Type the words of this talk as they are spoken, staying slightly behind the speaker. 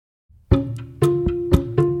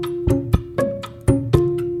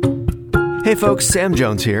Hey folks, Sam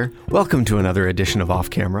Jones here. Welcome to another edition of Off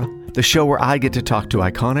Camera, the show where I get to talk to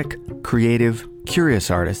iconic, creative,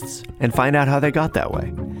 curious artists and find out how they got that way.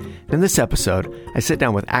 In this episode, I sit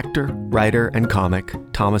down with actor, writer, and comic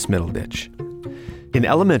Thomas Middleditch. In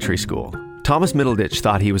elementary school, Thomas Middleditch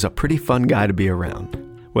thought he was a pretty fun guy to be around.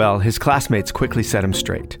 Well, his classmates quickly set him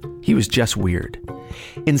straight. He was just weird.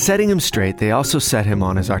 In setting him straight, they also set him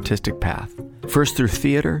on his artistic path, first through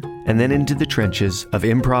theater and then into the trenches of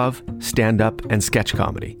improv, stand-up, and sketch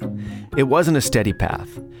comedy. It wasn't a steady path.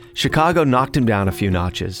 Chicago knocked him down a few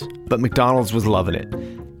notches, but McDonald's was loving it.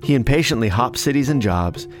 He impatiently hopped cities and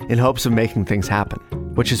jobs in hopes of making things happen,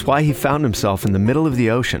 which is why he found himself in the middle of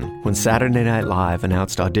the ocean when Saturday Night Live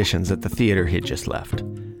announced auditions at the theater he'd just left.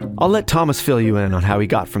 I'll let Thomas fill you in on how he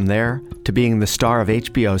got from there to being the star of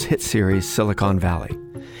HBO's hit series Silicon Valley.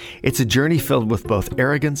 It's a journey filled with both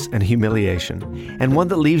arrogance and humiliation, and one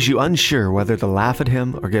that leaves you unsure whether to laugh at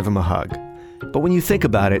him or give him a hug. But when you think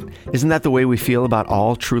about it, isn't that the way we feel about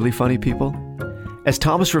all truly funny people? As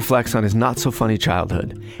Thomas reflects on his not-so-funny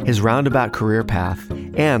childhood, his roundabout career path,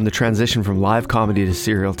 and the transition from live comedy to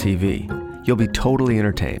serial TV, you'll be totally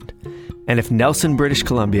entertained. And if Nelson, British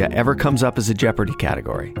Columbia ever comes up as a Jeopardy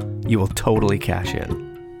category, you will totally cash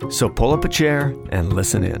in. So pull up a chair and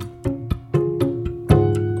listen in.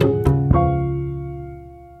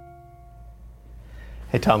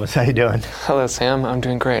 Hey Thomas, how you doing? Hello Sam, I'm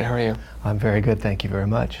doing great. How are you? I'm very good, thank you very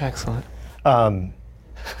much. Excellent.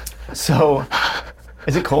 So,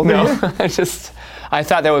 is it cold No, now? I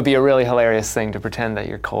thought that would be a really hilarious thing to pretend that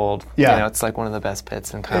you're cold. Yeah. You know, it's like one of the best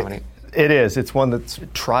bits in comedy. It is. It's one that's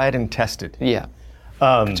tried and tested. Yeah.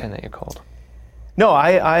 Pretend that you're cold. No,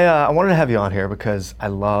 I wanted to have you on here because I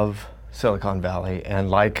love Silicon Valley,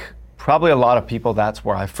 and like probably a lot of people, that's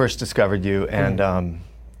where I first discovered you,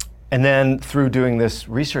 and then through doing this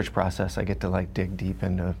research process, I get to like dig deep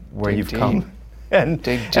into where you've come. And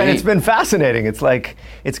it's been fascinating. It's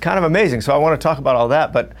kind of amazing. So I want to talk about all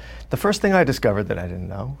that. But the first thing I discovered that I didn't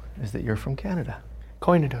know is that you're from Canada.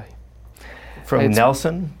 Koinadoi. From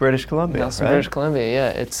Nelson, British Columbia, Nelson, right? British Columbia, yeah.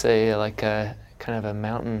 It's a kind of a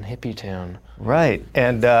mountain hippie town. Right.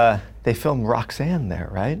 And they filmed Roxanne there,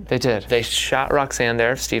 right? They did. They shot Roxanne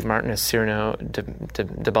there. Steve Martin as Cyrano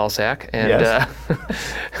de Balzac. And Yes.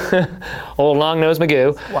 old Long-Nose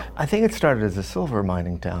Magoo. Well, I think it started as a silver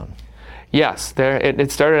mining town. Yes,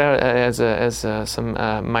 it started out as some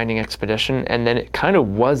mining expedition, and then it kind of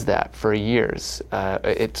was that for years.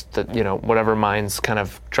 It's whatever mines kind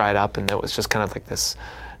of dried up, and it was just kind of like this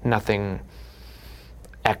nothing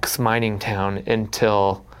ex-mining town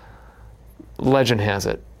until legend has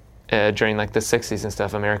it during like the 60s and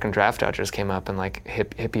stuff, American Draft Dodgers came up and like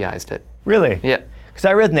hippieized it. Really? Yeah. Because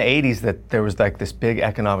I read in the 80s that there was like this big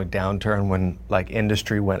economic downturn when like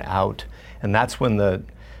industry went out, and that's when the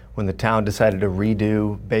town decided to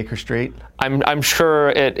redo Baker Street. I'm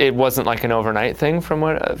sure it wasn't like an overnight thing from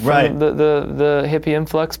the hippie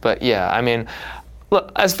influx, but yeah, I mean,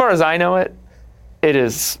 look, as far as I know it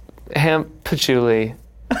is hemp, patchouli,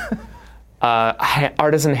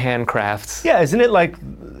 artisan handcrafts. Yeah, isn't it like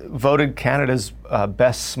voted Canada's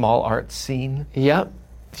best small art scene? Yep.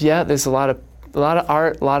 Yeah, there's a lot of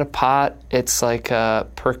art, a lot of pot. It's like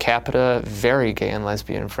per capita, very gay and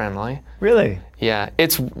lesbian friendly. Really? Yeah,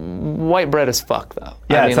 it's white bread as fuck though.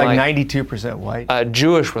 Yeah, I mean, it's like 92% white.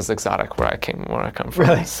 Jewish was exotic where I come from.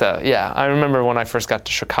 Really? So yeah, I remember when I first got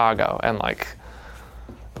to Chicago and like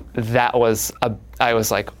I was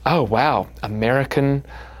like, oh wow, American,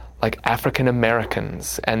 like African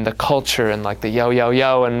Americans and the culture and like the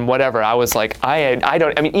yo and whatever. I was like, I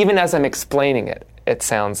mean, even as I'm explaining it, it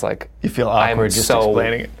sounds like you feel awkward I'm just so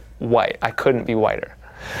explaining it. White. I couldn't be whiter.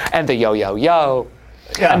 And the yo, yeah.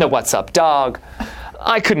 and the what's up dog.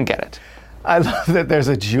 I couldn't get it. I love that there's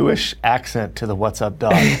a Jewish accent to the what's up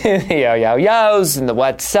dog. Yo-yo-yos and the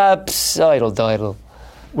what's ups, idle.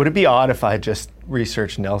 Would it be odd if I just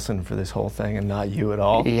researched Nelson for this whole thing and not you at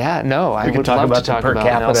all? Yeah, no, I would talk love about to talk the per about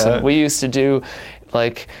capita. Nelson. We used to do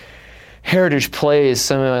like heritage plays.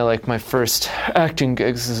 Some of like my first acting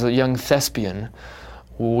gigs as a young thespian.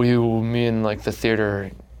 Me and like the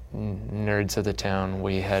theater nerds of the town,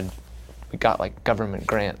 we got like government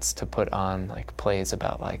grants to put on like plays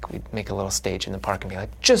about like we'd make a little stage in the park and be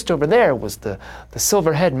like, just over there was the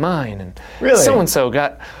Silverhead mine, and really? So and so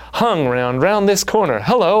got hung round this corner.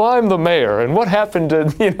 Hello, I'm the mayor, and what happened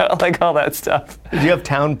to like all that stuff. Did you have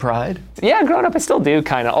town pride? Yeah, growing up I still do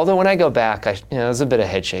kind of. Although when I go back, there's a bit of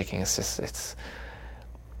head shaking. It's just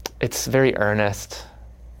it's very earnest,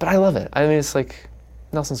 but I love it. I mean, it's like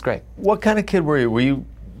Nelson's great. What kind of kid were you? Were you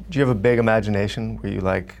Do you have a big imagination? Were you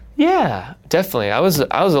like... Yeah, definitely. I was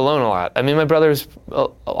alone a lot. I mean, my brother's a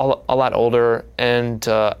lot older, and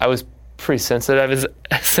I was pretty sensitive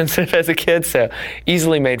as a kid, so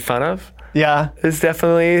easily made fun of. Yeah. Is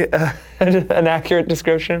definitely an accurate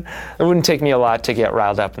description. It wouldn't take me a lot to get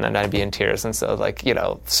riled up, and then I'd be in tears. And so, like,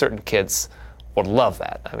 certain kids would love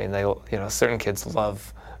that. I mean, certain kids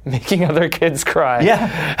love making other kids cry.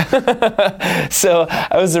 Yeah. So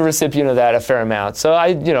I was the recipient of that a fair amount. So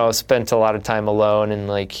I, spent a lot of time alone and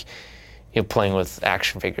playing with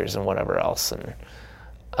action figures and whatever else. And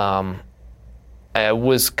I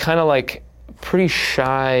was kind of like pretty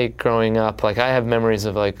shy growing up. Like I have memories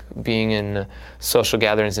of like being in social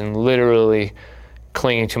gatherings and literally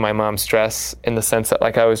clinging to my mom's dress in the sense that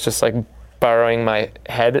like I was just like burrowing my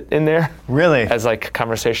head in there. Really? As like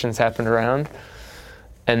conversations happened around.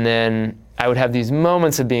 And then I would have these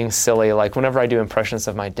moments of being silly, like whenever I do impressions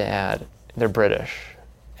of my dad, they're British.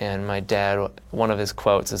 And my dad, one of his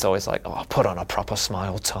quotes is always like, "Oh, put on a proper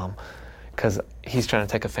smile, Tom," because he's trying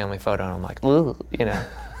to take a family photo, and I'm like, "Ooh,"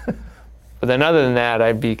 But then other than that,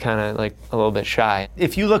 I'd be kind of like a little bit shy.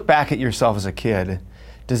 If you look back at yourself as a kid,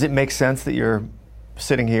 does it make sense that you're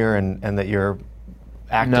sitting here and that you're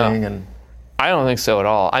acting? No, and I don't think so at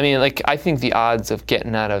all. I mean, like, I think the odds of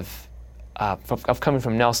getting out of coming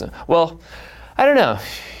from Nelson. Well, I don't know.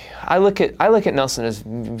 I look at Nelson as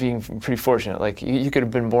being pretty fortunate. Like you could have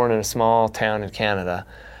been born in a small town in Canada,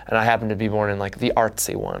 and I happened to be born in like the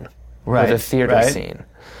artsy one, right, with a theater scene.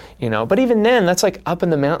 But even then, that's like up in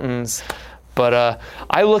the mountains. But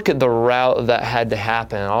I look at the route that had to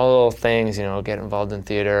happen, all the little things. Get involved in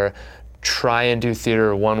theater, try and do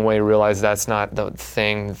theater one way, realize that's not the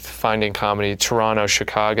thing. Finding comedy, Toronto,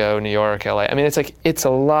 Chicago, New York, LA. I mean, it's a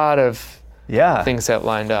lot of things that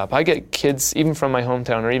lined up. I get kids, even from my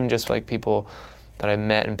hometown, or even just like people that I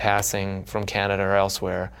met in passing from Canada or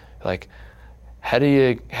elsewhere, like, how do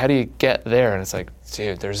you get there? And it's like,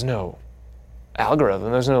 dude, there's no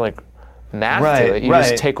algorithm. There's no like math to it. You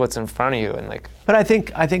just take what's in front of you and like. But I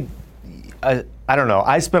think I don't know.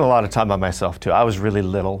 I spent a lot of time by myself too. I was really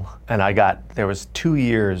little, and there was 2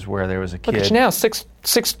 years where there was a kid. Look at you now, 6'3",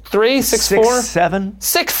 6'4", 6'7",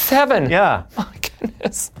 6'7". Yeah. My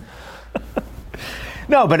goodness.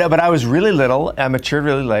 No, but I was really little. I matured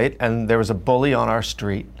really late, and there was a bully on our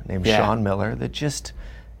street named Sean Miller that just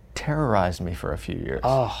terrorized me for a few years.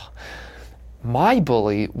 Oh, my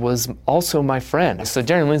bully was also my friend. So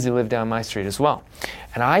Darren Lindsay lived down my street as well,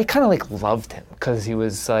 and I kind of like loved him because he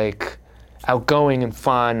was like outgoing and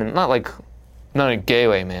fun, and not in a gay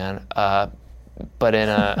way, man. But in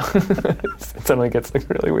a it suddenly gets like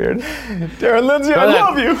really weird. Darren Lindsay, I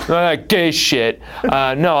love you. That gay shit.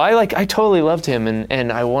 No, I totally loved him,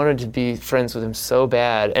 and I wanted to be friends with him so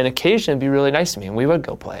bad, and occasionally be really nice to me, and we would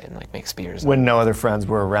go play and like make spears. When no other friends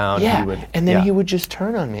were around, yeah, he would. And then he would just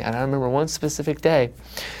turn on me, and I remember one specific day,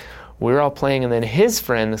 we were all playing, and then his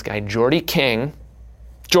friend, this guy Jordy King,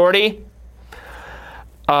 we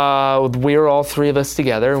were all three of us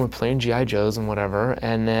together, and we're playing G.I. Joes and whatever,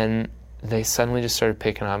 and then they suddenly just started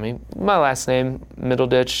picking on me. My last name,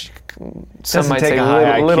 Middleditch, some might say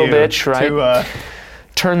little bitch, right?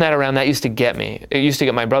 Turn that around. That used to get me. It used to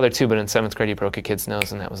get my brother too, but in 7th grade he broke a kid's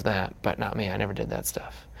nose, and that was that. But not me. I never did that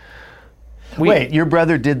stuff. Wait, your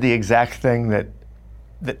brother did the exact thing that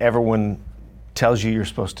everyone tells you you're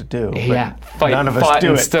supposed to do. Yeah, none of us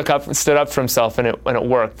do it. Stood up for himself, and it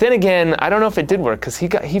worked. Then again, I don't know if it did work because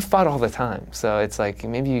he fought all the time. So it's like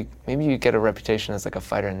maybe you get a reputation as like a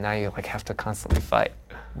fighter, and now you like have to constantly fight.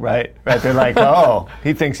 Right. They're like, oh,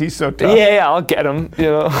 he thinks he's so tough. Yeah, I'll get him.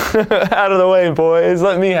 Out of the way, boys.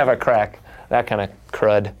 Let me have a crack. That kind of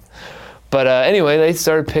crud. But anyway, they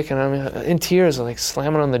started picking on me in tears, like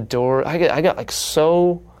slamming on the door. I got like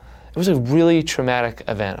so. It was a really traumatic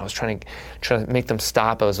event. I was trying to make them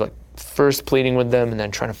stop. I was like first pleading with them and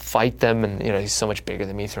then trying to fight them. And he's so much bigger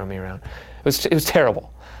than me, throwing me around. It was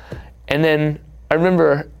terrible. And then I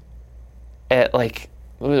remember at like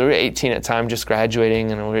we were 18 at the time, just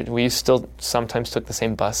graduating, and we still sometimes took the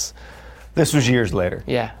same bus. This was years later.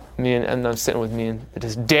 Yeah, and I'm sitting with me and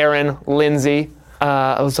this Darren Lindsay.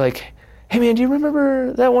 I was like, hey man, do you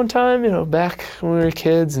remember that one time, back when we were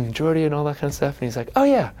kids and Jordy and all that kind of stuff? And he's like, oh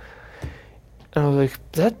yeah. And I was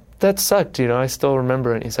like, that sucked, I still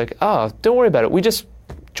remember it. And he's like, oh, don't worry about it.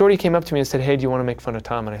 Jordy came up to me and said, hey, do you want to make fun of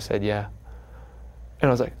Tom? And I said, yeah. And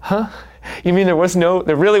I was like, huh? You mean there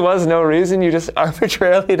really was no reason? You just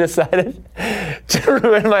arbitrarily decided to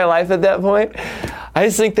ruin my life at that point? I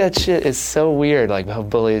just think that shit is so weird, like how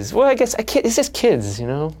bullies, well, I guess it's just kids,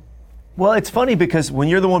 Well, it's funny because when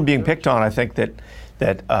you're the one being picked on, I think that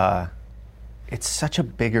it's such a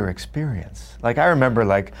bigger experience. Like I remember,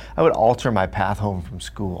 like I would alter my path home from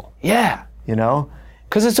school. Yeah. You know?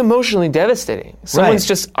 Because it's emotionally devastating. Someone's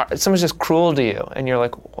just cruel to you, and you're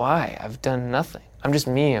like, why? I've done nothing. I'm just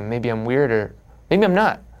me, and maybe I'm weird, or maybe I'm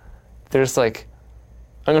not. They're just like,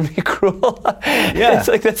 I'm gonna be cruel. Yeah. It's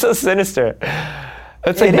like, that's so sinister.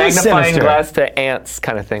 It's like magnifying glass to ants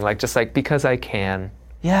kind of thing. Like, just like, because I can.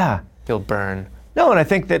 Yeah. You'll burn. No, and I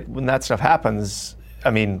think that when that stuff happens,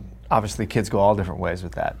 I mean, obviously kids go all different ways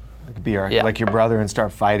with that. It could be like your brother and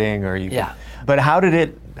start fighting, or you. Yeah. But how did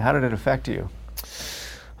it affect you?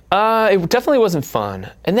 It definitely wasn't fun,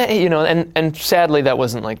 and that, you know, and sadly that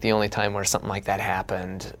wasn't like the only time where something like that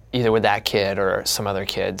happened, either with that kid or some other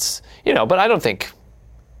kids, you know. But I don't think.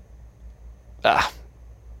 I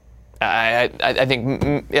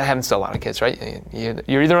think it happens to a lot of kids, right?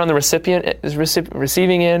 You're either on the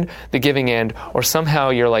receiving end, the giving end, or somehow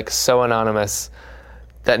you're like so anonymous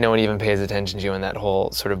that no one even pays attention to you in that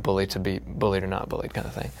whole sort of bullied or not bullied kind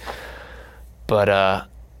of thing. But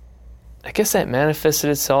I guess that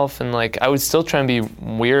manifested itself, and like I would still try and be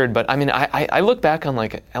weird, but I mean, I look back on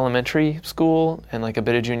like elementary school and like a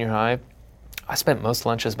bit of junior high. I spent most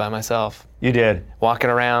lunches by myself. You did? Walking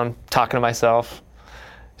around, talking to myself,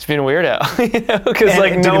 just being a weirdo, you know, because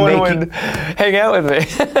like no one would hang out with me.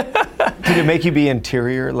 Did it make you be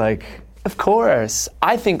interior, like? Of course.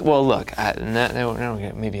 I think, well, look, now we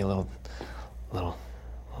get maybe a little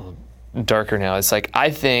darker now. It's like,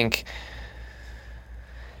 I think,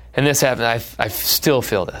 and this happened, I still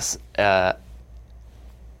feel this, that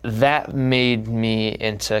made me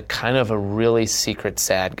into kind of a really secret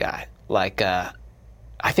sad guy. Like, I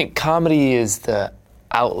think comedy is the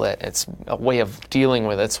outlet. It's a way of dealing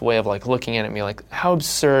with it. It's a way of like looking at it and be like, how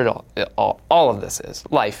absurd all of this is.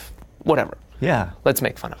 Life, whatever. Yeah. Let's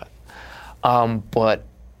make fun of it. But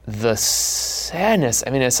the sadness, I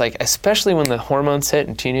mean, it's like, especially when the hormones hit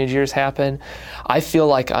and teenage years happen, I feel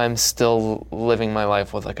like I'm still living my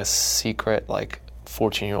life with like a secret, like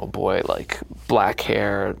 14-year-old boy, like black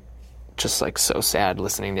hair, just like so sad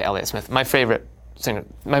listening to Elliott Smith. My favorite singer,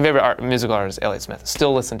 my favorite musical artist, Elliott Smith.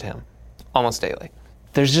 Still listen to him almost daily.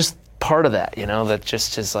 There's just part of that, you know, that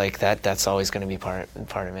just is like that's always going to be part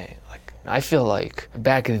of me. Like, I feel like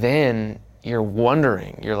back then you're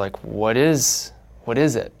wondering, you're like, what is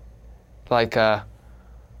it? Like,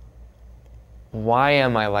 why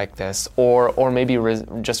am I like this? Or maybe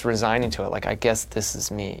just resigning to it. Like, I guess this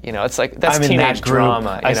is me. You know, it's like, that's teenage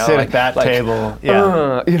drama. You know? I sit at that table.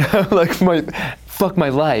 Yeah. You know, like fuck my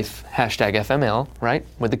life. #FML, right?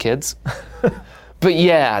 With the kids. But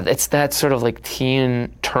yeah, it's that sort of like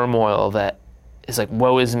teen turmoil that is like,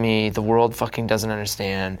 woe is me, the world fucking doesn't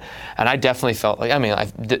understand. And I definitely felt like, I mean,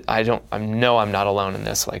 I know I'm not alone in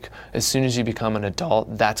this. Like, as soon as you become an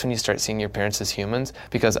adult, that's when you start seeing your parents as humans,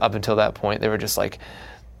 because up until that point, they were just like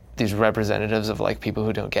these representatives of like people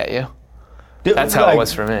who don't get you. That's how it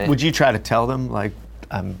was for me. Would you try to tell them, like,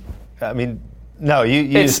 I mean, no,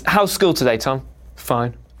 you It's, how's school today, Tom?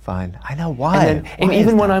 Fine. Fine. I know, why? And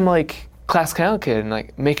even when I'm like class clown kid and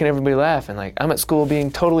like making everybody laugh and like I'm at school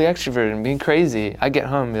being totally extroverted and being crazy, I get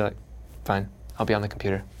home and be like, fine, I'll be on the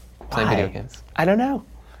computer playing video games. I don't know.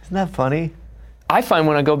 Isn't that funny? I find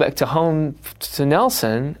when I go back to home to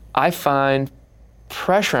Nelson, I find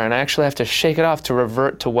pressure and I actually have to shake it off to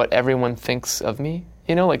revert to what everyone thinks of me.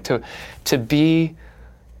 You know, like to be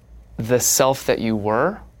the self that you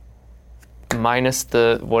were, minus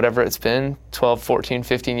the whatever it's been, 12, 14,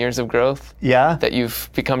 15 years of growth. Yeah. That you've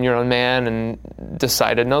become your own man and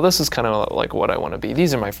decided, no, this is kind of like what I want to be.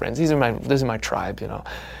 These are my friends. This is my tribe, you know.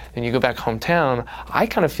 And you go back hometown, I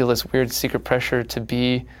kind of feel this weird secret pressure to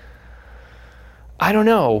be, I don't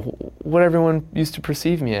know, what everyone used to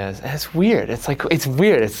perceive me as. And it's weird. It's like, it's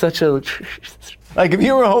weird. It's such a... Like, if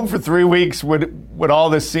you were home for 3 weeks, would all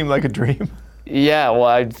this seem like a dream? Yeah, well,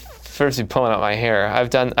 I'd first be pulling out my hair. I've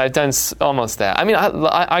done almost that. I mean,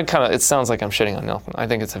 I kind of, it sounds like I'm shitting on Nelson. I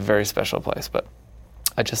think it's a very special place, but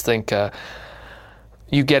I just think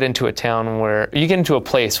you get into a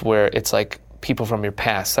place where it's like people from your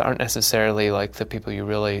past that aren't necessarily like the people you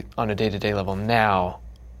really, on a day-to-day level now,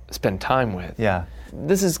 spend time with. Yeah.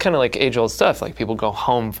 This is kind of like age-old stuff. Like, people go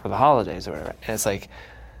home for the holidays or whatever, and it's like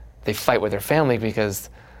they fight with their family because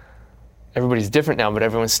everybody's different now, but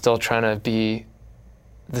everyone's still trying to be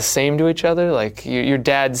the same to each other. Like, your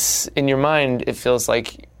dad's, in your mind, it feels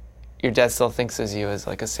like your dad still thinks of you as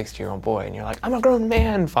like a 60-year-old boy, and you're like, I'm a grown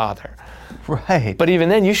man, father. Right. But even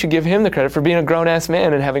then, you should give him the credit for being a grown-ass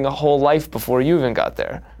man and having a whole life before you even got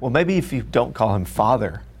there. Well, maybe if you don't call him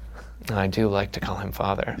father. I do like to call him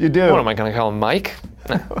father. You do? What am I going to call him, Mike?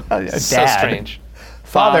 So Dad. strange.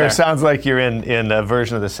 Father sounds like you're in a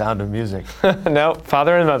version of The Sound of Music. No,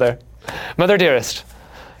 father and mother. Mother dearest.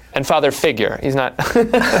 And father figure. He's not.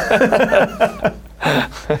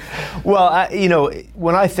 Well,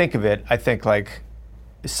 when I think of it, I think like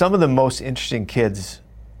some of the most interesting kids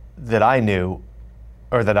that I knew,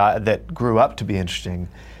 or that grew up to be interesting,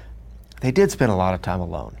 they did spend a lot of time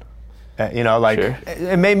alone. Sure.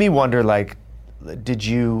 It made me wonder, like, did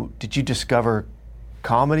you discover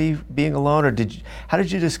comedy being alone, or how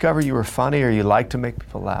did you discover you were funny or you liked to make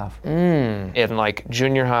people laugh? In like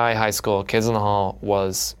junior high, high school, Kids in the Hall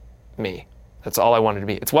was me. That's all I wanted to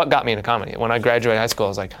be. It's what got me into comedy. When I graduated high school, I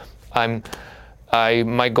was like,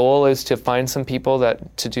 my goal is to find some people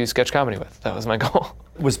to do sketch comedy with. That was my goal.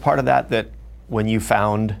 Was part of that when you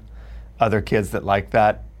found other kids that liked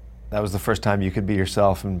that was the first time you could be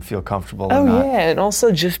yourself and feel comfortable? Yeah, and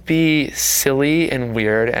also just be silly and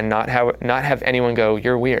weird and not have anyone go,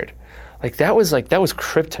 you're weird. That was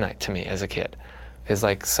kryptonite to me as a kid. Is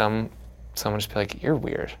like someone just be like, you're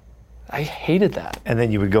weird. I hated that. And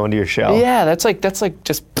then you would go into your shell. Yeah, that's like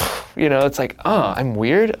just, it's like, oh, I'm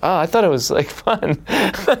weird? Oh, I thought it was like fun.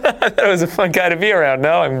 I thought it was a fun guy to be around.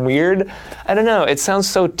 No, I'm weird. I don't know. It sounds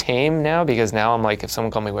so tame now because now I'm like, if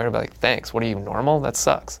someone called me weird, I'd be like, thanks. What are you, normal? That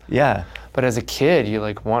sucks. Yeah. But as a kid, you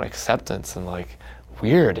like want acceptance, and like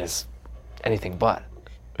weird is anything but.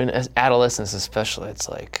 And as adolescence especially, it's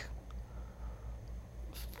like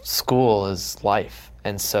school is life.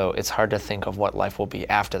 And so it's hard to think of what life will be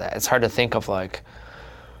after that. It's hard to think of like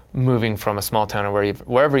moving from a small town or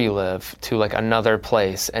wherever you live to like another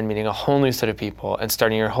place and meeting a whole new set of people and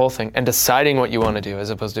starting your whole thing and deciding what you want to do as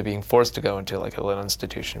opposed to being forced to go into like a little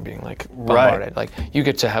institution being like bombarded. Like you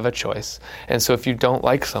get to have a choice. And so if you don't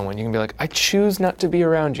like someone, you can be like, I choose not to be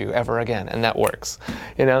around you ever again. And that works,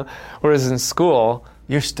 Whereas in school,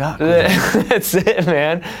 you're stuck. That's it,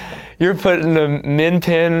 man. You're putting a min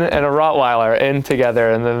pin and a Rottweiler in together,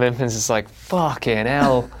 and the min pin's just like, fucking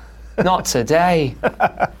hell, not today.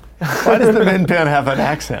 Why does the min pin have an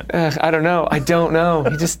accent? I don't know.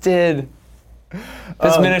 He just did.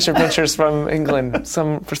 This miniature picture's from England,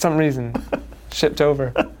 for some reason, shipped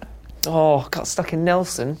over. Oh, got stuck in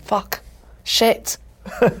Nelson. Fuck. Shit.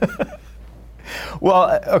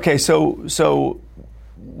 Well, okay, so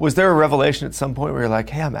was there a revelation at some point where you're like,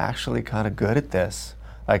 hey, I'm actually kind of good at this?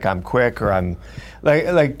 Like I'm quick, or I'm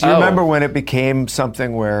like. Do you remember when it became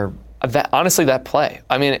something where? That play.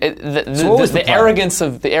 I mean, the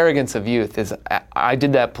arrogance of youth is. I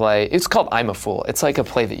did that play. It's called I'm a Fool. It's like a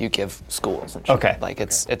play that you give schools and shit. Okay. Like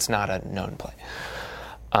it's not a known play.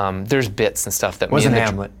 There's bits and stuff that wasn't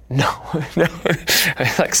Hamlet. No.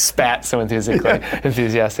 I like spat so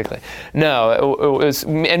enthusiastically. No, it was.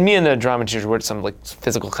 And me and the drama teacher were some like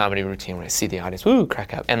physical comedy routine when I see the audience, woo,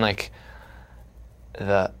 crack up, and like.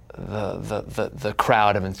 The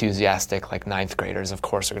crowd of enthusiastic like ninth graders, of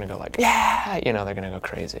course, are going to go like, yeah, they're going to go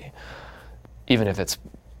crazy, even if it's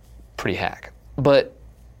pretty hack. But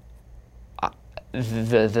I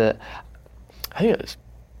think it was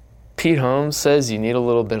Pete Holmes says you need a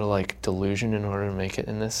little bit of like delusion in order to make it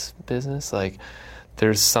in this business. Like,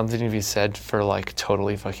 there's something to be said for like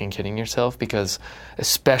totally fucking kidding yourself, because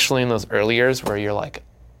especially in those early years where you're like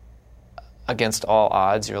against all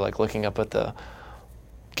odds, you're like looking up at the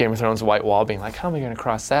Game of Thrones white wall being like, how am I going to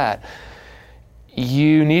cross that?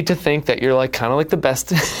 You need to think that you're like kind of like the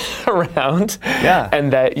best around,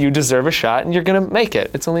 and that you deserve a shot and you're going to make it.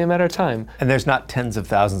 It's only a matter of time. And there's not tens of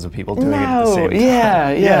thousands of people doing it at the same time.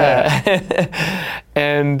 Yeah.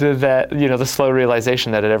 And that, the slow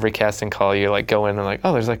realization that at every casting call you like go in and like,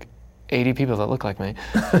 oh, there's like 80 people that look like me.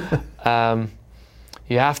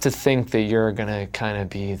 You have to think that you're going to kind of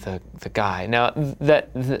be the guy. Now,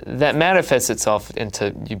 that manifests itself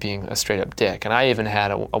into you being a straight-up dick. And I even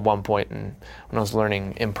had at one point when I was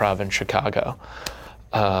learning improv in Chicago,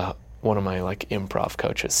 one of my like improv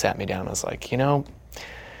coaches sat me down and was like, she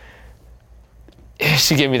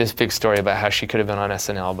gave me this big story about how she could have been on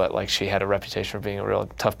SNL, but like she had a reputation for being a real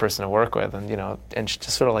tough person to work with. And, and she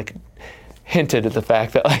just sort of like hinted at the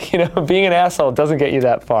fact that like, being an asshole doesn't get you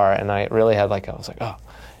that far. And I really had I was like, oh,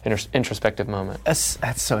 introspective moment.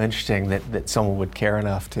 That's so interesting that someone would care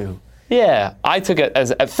enough to. Yeah, I took it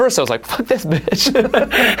as, at first I was like, fuck this bitch. And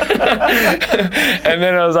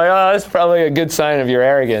then I was like, oh, that's probably a good sign of your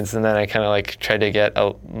arrogance. And then I kind of like tried to get,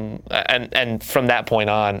 and from that point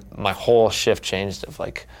on, my whole shift changed of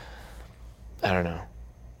like, I don't know,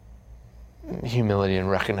 humility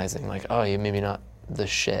and recognizing like, oh, you maybe not the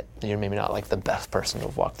shit. You're maybe not like the best person to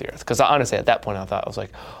have walked the earth. Because honestly, at that point, I was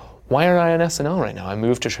like, why aren't I on SNL right now? I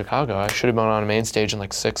moved to Chicago. I should have been on a main stage in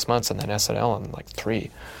like 6 months and then SNL in like 3.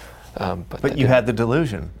 But you had the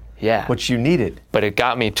delusion. Yeah. which you needed. But it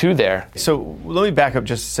got me to there. So let me back up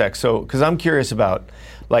just a sec. So, because I'm curious about,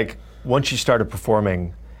 like, once you started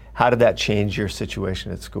performing, how did that change your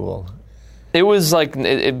situation at school? It was like,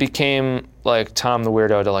 it became like Tom the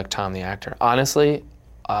weirdo to like Tom the actor. Honestly,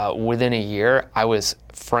 within a year, I was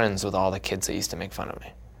friends with all the kids that used to make fun of me.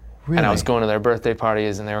 Really? And I was going to their birthday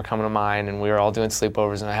parties, and they were coming to mine, and we were all doing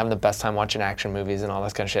sleepovers, and having the best time watching action movies and all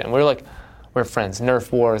this kind of shit. And we're friends,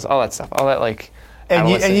 Nerf wars, all that stuff, all that like. And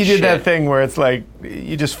you did shit. that thing where it's like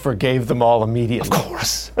you just forgave them all immediately. Of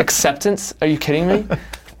course. Acceptance? Are you kidding me?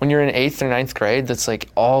 When you're in 8th or 9th grade, that's like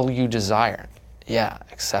all you desire. Yeah,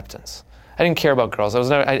 acceptance. I didn't care about girls. I was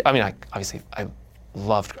never.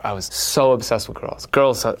 I was so obsessed with girls.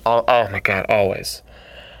 Girls, oh my God, always.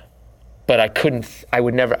 But I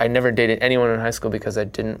never dated anyone in high school because I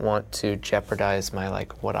didn't want to jeopardize my,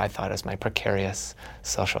 like, what I thought as my precarious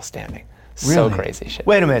social standing. Really? So crazy shit.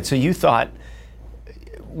 Wait a minute. So you thought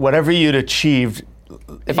whatever you'd achieved,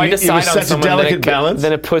 if I decide it was on such someone, a delicate balance?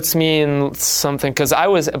 then it puts me in something. Because I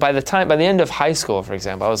was, by the end of high school, for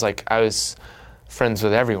example, I was friends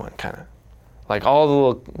with everyone, kind of. Like all the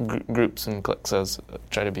little groups and cliques, I was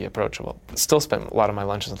trying to be approachable. But still spent a lot of my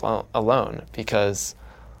lunches alone because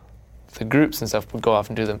the groups and stuff would go off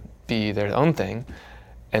and be their own thing.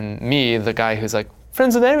 And me, the guy who's like,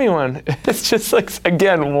 friends with everyone. It's just like,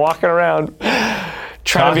 again, walking around.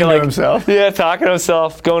 Trying to be like, himself? Yeah, talking to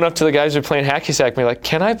himself, going up to the guys who are playing hacky sack, be like,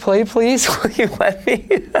 can I play, please? Will you let me?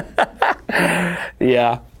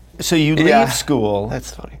 Yeah. So you leave school.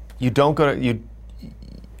 That's funny. You don't go to,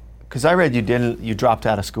 because I read you dropped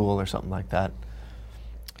out of school or something like that.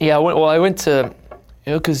 Yeah, I went to,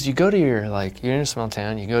 because you go to you're in a small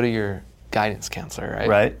town, you go to your guidance counselor, right?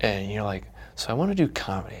 Right. And you're like, so I want to do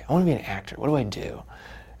comedy. I want to be an actor. What do I do?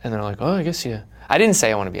 And they're like, oh, I guess I didn't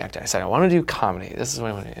say I want to be an actor. I said, I want to do comedy. This is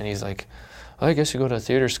what I want to do. And he's like, oh, I guess you go to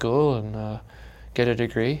theater school and get a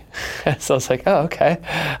degree. So I was like, oh, okay.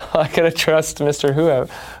 Well, I got to trust Mr.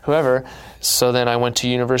 Whoever. So then I went to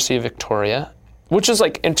University of Victoria, which is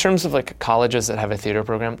like, in terms of like colleges that have a theater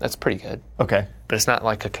program, that's pretty good. Okay. But it's not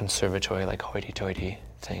like a conservatory, like hoity-toity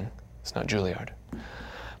thing. It's not Juilliard.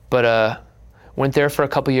 But went there for a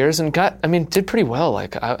couple years and did pretty well.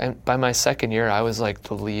 Like by my second year, I was like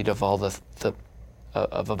the lead of all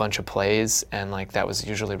of a bunch of plays, and like that was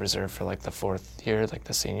usually reserved for like the fourth year, like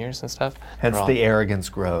the seniors and stuff. Hence the arrogance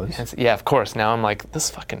grows. Yeah, of course. Now I'm like, this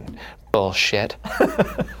fucking bullshit.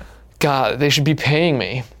 God, they should be paying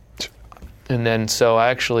me. And then so I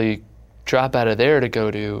actually drop out of there to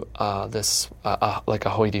go to this like a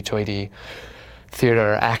hoity-toity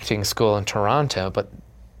theater acting school in Toronto. But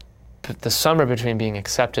the summer between being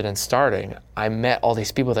accepted and starting, I met all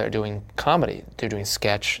these people that are doing comedy. They're doing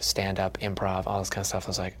sketch, stand-up, improv, all this kind of stuff. I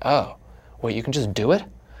was like, oh, wait, you can just do it?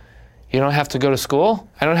 You don't have to go to school?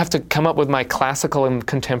 I don't have to come up with my classical and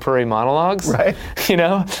contemporary monologues, right?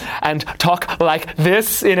 And talk like this,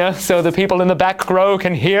 so the people in the back row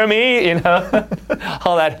can hear me,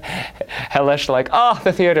 all that hellish, like,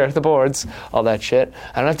 the theater, the boards, all that shit.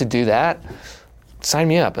 I don't have to do that. Sign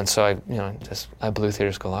me up. And so I blew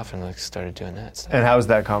theater school off and started doing that stuff. And how was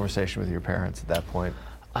that conversation with your parents at that point?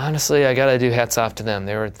 Honestly, I gotta do hats off to them.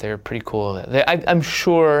 They were pretty cool. I'm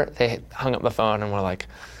sure they hung up the phone and were like,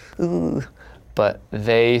 ooh. But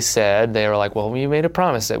they were like, well, we made a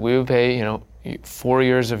promise that we would pay, 4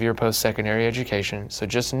 years of your post-secondary education. So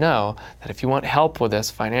just know that if you want help with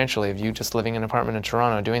this financially, of you just living in an apartment in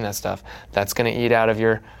Toronto doing that stuff, that's gonna eat out of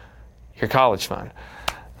your college fund.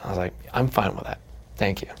 I was like, I'm fine with that.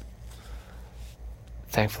 Thank you.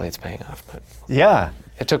 Thankfully, it's paying off, but yeah,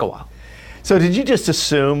 it took a while. So did you just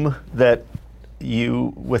assume that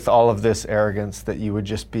you, with all of this arrogance, that you would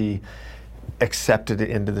just be accepted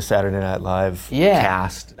into the Saturday Night Live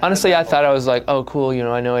cast? Honestly, I thought I was like, oh, cool,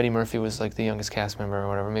 I know Eddie Murphy was like the youngest cast member or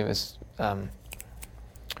whatever. Maybe it was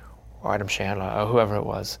or Adam Chandler or whoever it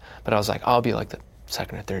was. But I was like, I'll be like the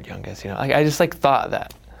second or third youngest, I just thought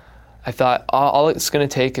that. I thought all it's going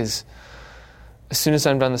to take is, as soon as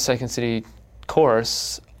I'm done the Second City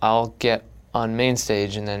course, I'll get on main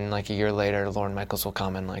stage, and then like a year later, Lorne Michaels will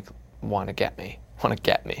come and want to get me.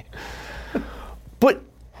 But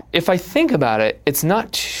if I think about it, it's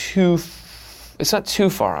not too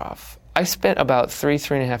far off. I spent about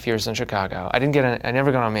 3.5 years in Chicago. I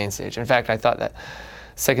never got on main stage. In fact, I thought that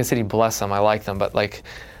Second City, bless them, I like them, but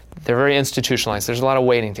they're very institutionalized. There's a lot of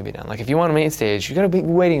waiting to be done. If you want a main stage, you got to be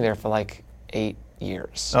waiting there for 8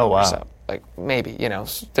 years. Oh, wow. Or so. Maybe,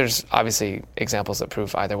 there's obviously examples that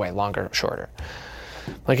prove either way, longer, shorter.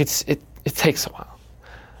 It takes a while.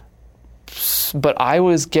 But I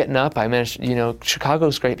was getting up. I managed,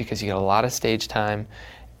 Chicago's great because you get a lot of stage time,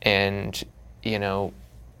 and,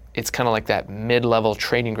 it's kind of like that mid-level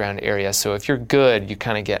training ground area. So if you're good, you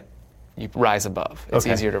rise above. It's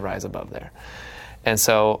Okay. easier to rise above there. And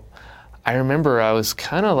so I remember I was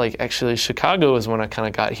kind of like, actually, Chicago was when I kind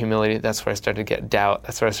of got humiliated. That's where I started to get doubt.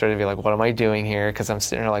 That's where I started to be like, what am I doing here? Because I'm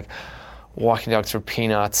sitting there like walking dogs for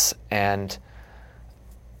peanuts, and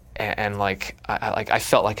like I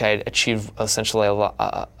felt like I had achieved essentially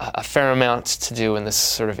a fair amount to do in this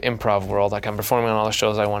sort of improv world. Like I'm performing on all the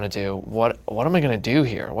shows I want to do. What am I going to do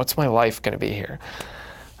here? What's my life going to be here?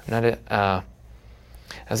 I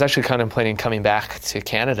was actually contemplating coming back to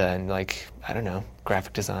Canada and, like, I don't know,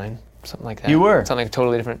 graphic design, something like that. You were? Something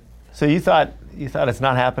totally different. So you thought it's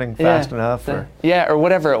not happening fast enough? Or? Yeah, or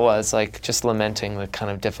whatever it was, like just lamenting the kind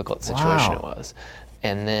of difficult situation Wow. it was.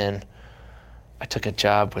 And then I took a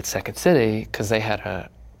job with Second City because they had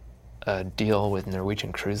a deal with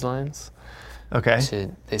Norwegian Cruise Lines. Okay.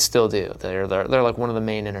 They still do. They're like one of the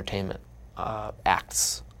main entertainment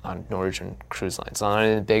acts on Norwegian Cruise Lines. On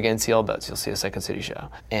any big NCL boats, you'll see a Second City show.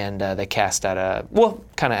 And they cast kind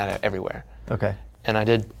of out of everywhere. Okay. And I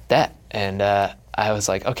did that. And I was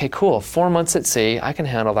like, okay, cool. 4 months at sea, I can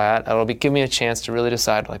handle that. It'll give me a chance to really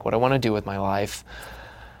decide like what I want to do with my life.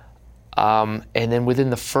 And then within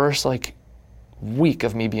the first like week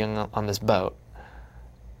of me being on this boat,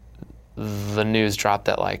 the news dropped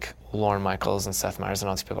that like Lorne Michaels and Seth Meyers and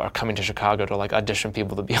all these people are coming to Chicago to like audition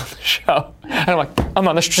people to be on the show. And I'm like, I'm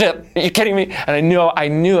on the ship. Are you kidding me? And I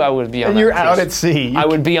knew I would be on And that you're out cruise. at sea. I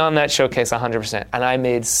would be on that showcase 100%. And I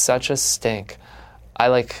made such a stink.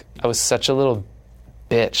 I was such a little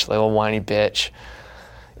bitch, like a little whiny bitch,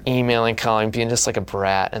 emailing, calling, being just like a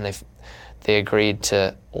brat. And they agreed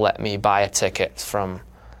to let me buy a ticket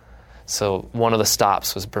so one of the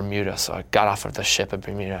stops was Bermuda. So I got off of the ship at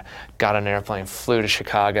Bermuda, got on an airplane, flew to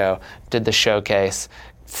Chicago, did the showcase,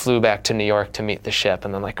 flew back to New York to meet the ship,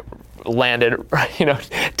 and then like landed,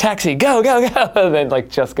 taxi, go, and then like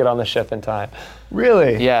just get on the ship in time.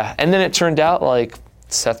 Really? Yeah, and then it turned out like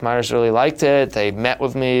Seth Meyers really liked it. They met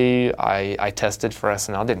with me. I tested for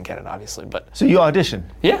SNL. Didn't get it, obviously, but So you auditioned?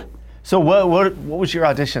 yeah. So what was your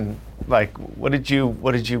audition like? What did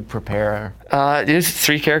you prepare? It was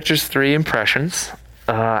 3 characters, 3 impressions.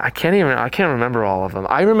 I can't remember all of them.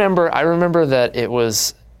 I remember that it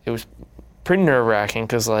was pretty nerve-wracking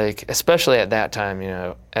because, like, especially at that time,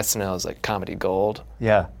 SNL is like comedy gold.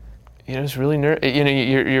 Yeah. It's really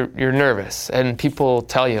you're nervous, and people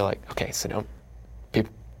tell you like, okay, so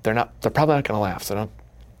they're probably not going to laugh, so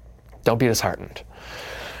don't be disheartened.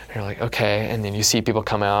 You're like, okay, and then you see people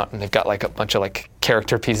come out and they've got like a bunch of like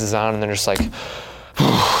character pieces on, and they're just like,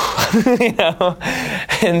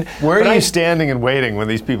 And where are you standing and waiting when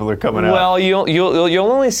these people are coming out? Well,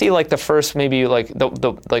 you'll only see like the first maybe like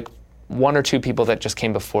the like 1 or 2 people that just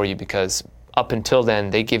came before you, because up until then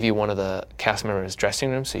they give you one of the cast members'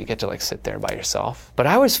 dressing rooms, so you get to like sit there by yourself. But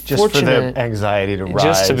I was just fortunate for the anxiety to rise.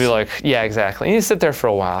 just to be like, yeah, exactly. And you sit there for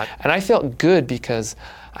a while, and I felt good because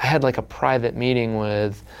I had like a private meeting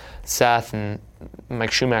with Seth and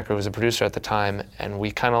Mike Schumacher, who was a producer at the time, and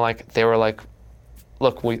we kind of like, they were like,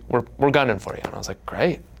 look, we're gunning for you. And I was like,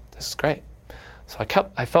 great, this is great. So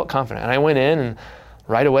I felt confident, and I went in, and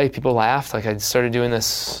right away people laughed. Like I started doing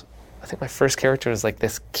this. I think my first character was like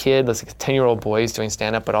this kid, this like 10-year-old boy who's doing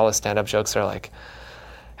stand-up, but all his stand-up jokes are like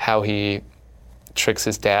how he tricks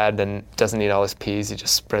his dad and doesn't eat all his peas. He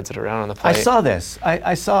just spreads it around on the plate. I saw this.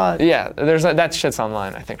 I saw. Yeah, that shit's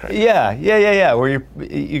online, I think, right? Yeah. Where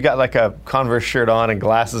you got like a Converse shirt on and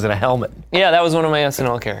glasses and a helmet. Yeah, that was one of my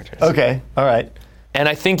SNL characters. Okay, all right. And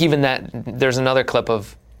I think even that, there's another clip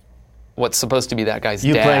of what's supposed to be that guy's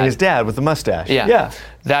You dad. playing his dad with the mustache. Yeah.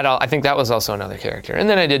 I think that was also another character. And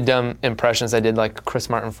then I did dumb impressions. I did like Chris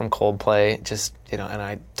Martin from Coldplay, just, and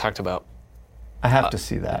I talked about. I have to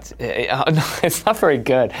see that. No, it's not very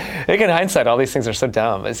good. I think in hindsight, all these things are so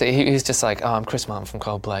dumb. He's just like, oh, I'm Chris Martin from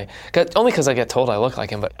Coldplay. Only because I get told I look like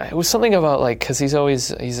him, but it was something about like, because he's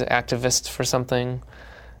an activist for something.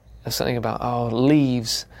 There's something about,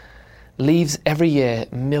 leaves. Leaves every year,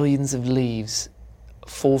 millions of leaves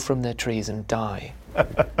fall from their trees and die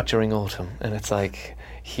during autumn. And it's like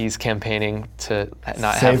he's campaigning to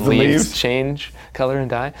not Save have the leaves? change color and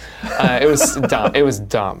die. It was dumb. It was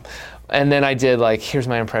dumb. And then I did like, here's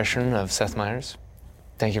my impression of Seth Meyers.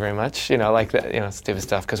 Thank you very much. Like that, stupid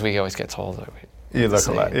stuff, because we always get told. You look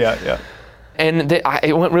a lot. Yeah. And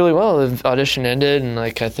it went really well. The audition ended, and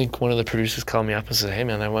like I think one of the producers called me up and said, "Hey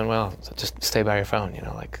man, that went well. So just stay by your phone.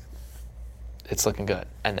 Like it's looking good."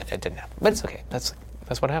 And it didn't happen, but it's okay. That's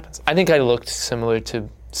what happens. I think I looked similar to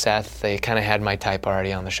Seth. They kind of had my type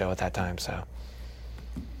already on the show at that time, so.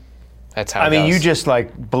 That's how I it mean, goes. you just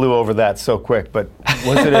like blew over that so quick, but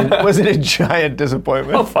was it a giant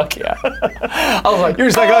disappointment? Oh, fuck yeah. I was like, You're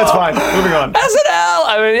just like, oh, it's fine. Moving on. SNL!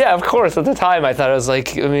 I mean, yeah, of course. At the time, I thought it was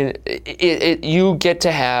like, I mean, you get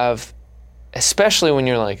to have, especially when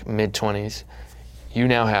you're like mid-20s, you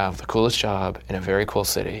now have the coolest job in a very cool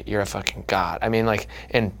city. You're a fucking god. I mean, like,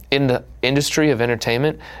 in the industry of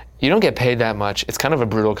entertainment, you don't get paid that much. It's kind of a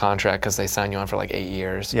brutal contract because they sign you on for like 8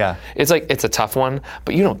 years. Yeah. It's like, it's a tough one,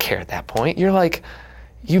 but you don't care at that point. You're like,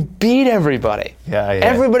 you beat everybody. Yeah.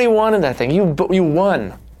 Everybody wanted that thing. You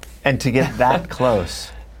won. And to get that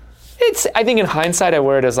close. I think in hindsight, I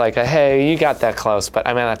wear it as like, hey, you got that close. But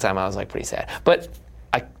I mean, at that time, I was like pretty sad. But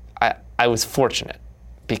I was fortunate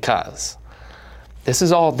because this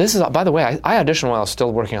is all, by the way, I auditioned while I was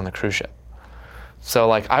still working on the cruise ship. So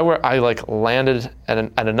like I landed at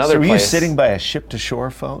another place. So were you sitting by a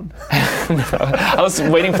ship-to-shore phone? No, I was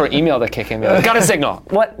waiting for email to kick in. Like, got a signal.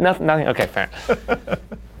 What? Nothing. Okay, fair.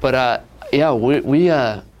 But yeah, we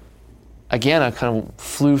again, I kind of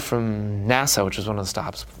flew from Nassau, which was one of the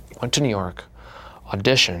stops. Went to New York,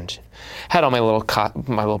 auditioned, had all my little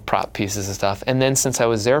prop pieces and stuff. And then since I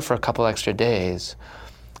was there for a couple extra days,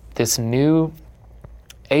 this new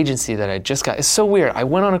agency that I just got, it's so weird. I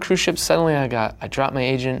went on a cruise ship, suddenly I dropped my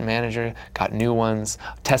agent, manager, got new ones,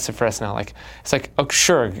 tested for SNL. Like, it's like, oh,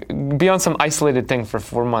 sure, be on some isolated thing for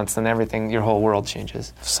 4 months and everything, your whole world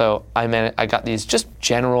changes. So I got these just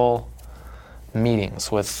general meetings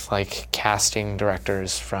with like casting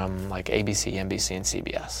directors from like ABC, NBC, and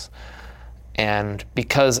CBS. And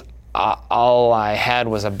because all I had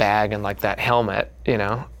was a bag and like that helmet,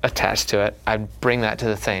 attached to it, I'd bring that to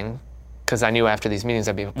the thing, because I knew after these meetings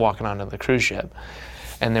I'd be walking onto the cruise ship.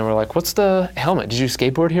 And they were like, what's the helmet? Did you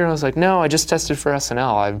skateboard here? And I was like, no, I just tested for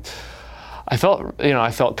SNL. I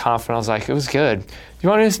felt confident. I was like, it was good. You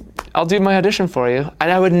want to? I'll do my audition for you.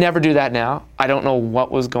 And I would never do that now. I don't know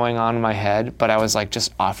what was going on in my head, but I was like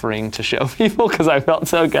just offering to show people because I felt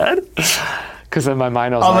so good. Because in my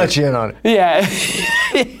mind I was I'll like, let you in on it. Yeah.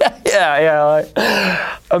 yeah. Like,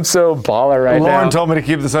 I'm so baller right now. Lauren told me to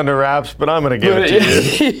keep this under wraps, but I'm going to give it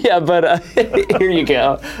to you. Yeah, but here you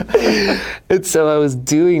go. And so I was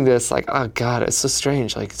doing this like, oh God, it's so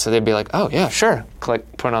strange. Like, so they'd be like, oh yeah, sure.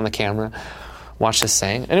 Click, put it on the camera, watch this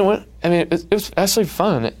thing. And it was actually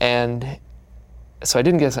fun. And so I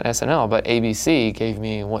didn't get an SNL, but ABC gave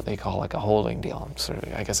me what they call like a holding deal.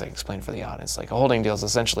 I guess I explained for the audience. Like a holding deal is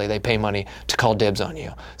essentially they pay money to call dibs on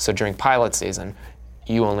you. So during pilot season,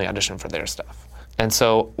 you only audition for their stuff. And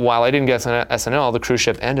so while I didn't get an SNL, the cruise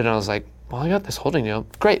ship ended, and I was like, well, I got this holding deal.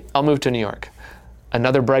 Great, I'll move to New York.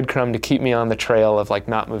 Another breadcrumb to keep me on the trail of like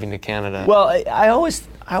not moving to Canada. Well, I always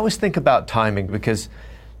think about timing, because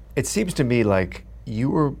it seems to me like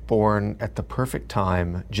you were born at the perfect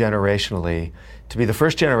time generationally to be the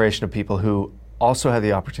first generation of people who also had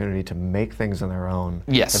the opportunity to make things on their own.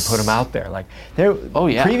 Yes. And put them out there. Like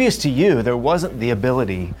previous to you, there wasn't the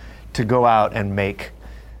ability to go out and make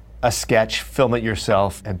a sketch, film it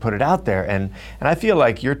yourself, and put it out there. And I feel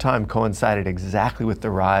like your time coincided exactly with the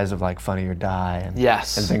rise of like Funny or Die and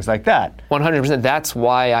things like that. 100%. That's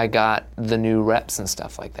why I got the new reps and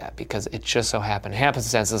stuff like that, because it just so happened.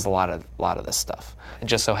 Happenstance is a lot of this stuff. It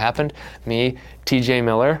just so happened. Me, T.J.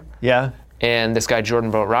 Miller. Yeah. And this guy, Jordan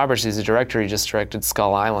Vogt Roberts, he's a director. He just directed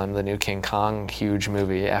Skull Island, the new King Kong huge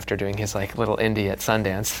movie, after doing his like little indie at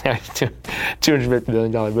Sundance, $250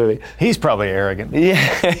 million movie. He's probably arrogant.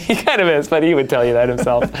 Yeah, he kind of is, but he would tell you that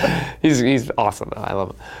himself. He's awesome, though. I love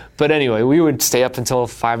him. But anyway, we would stay up until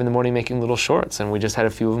 5 a.m. making little shorts, and we just had a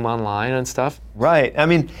few of them online and stuff. Right. I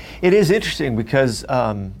mean, it is interesting because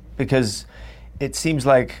it seems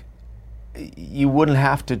like you wouldn't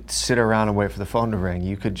have to sit around and wait for the phone to ring.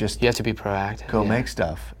 You could just... You have to be proactive. Go make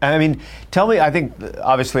stuff. I mean, tell me, I think,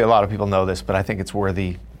 obviously a lot of people know this, but I think it's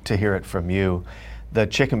worthy to hear it from you, the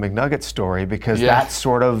Chicken McNugget story, because that's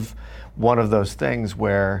sort of one of those things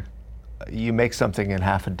where you make something in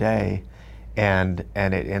half a day and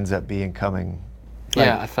it ends up becoming...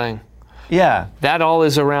 a thing. Yeah. That all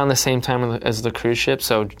is around the same time as the cruise ship,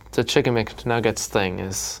 so the Chicken McNuggets thing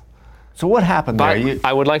is... So what happened there?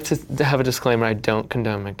 I would like to have a disclaimer. I don't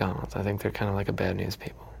condone McDonald's. I think they're kind of like a bad news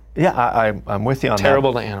people. Yeah, I'm with you on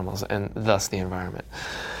Terrible that. to animals and thus the environment.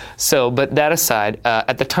 So, but that aside,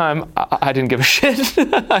 at the time, I didn't give a shit.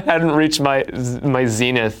 I hadn't reached my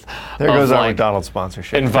zenith. There goes our McDonald's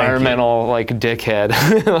sponsorship. Environmental, like,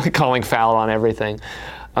 dickhead, like calling foul on everything.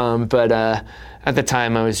 But at the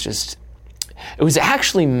time, I was just... It was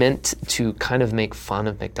actually meant to kind of make fun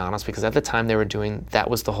of McDonald's because at the time they were doing, that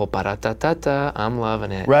was the whole ba-da-da-da-da, I'm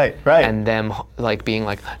loving it. Right. And them like being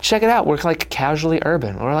like, check it out, we're like casually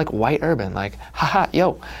urban or like white urban. Like, haha,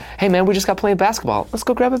 yo, hey man, we just got playing basketball. Let's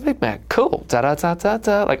go grab a Big Mac. Cool.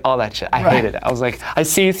 Da-da-da-da-da. Like all that shit. I hated it. I was like, I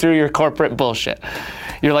see through your corporate bullshit.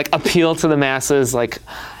 You're like appeal to the masses like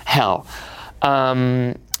hell.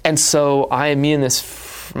 And so me and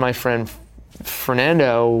my friend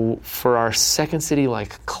Fernando, for our Second City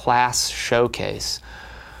like class showcase,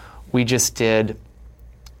 we just did,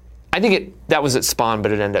 I think that was at Spawn,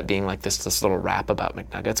 but it ended up being like this little rap about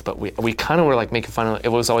McNuggets, but we kind of were like making fun of it. It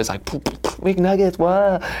was always like, McNuggets,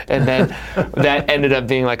 what? And then that ended up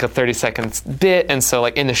being like a 30-second bit, and so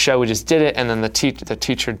like in the show we just did it, and then the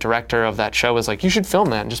teacher director of that show was like, you should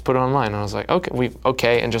film that and just put it online. And I was like,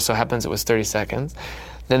 okay, and just so happens it was 30 seconds.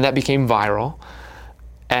 Then that became viral,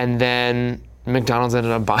 and then McDonald's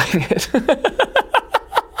ended up buying it.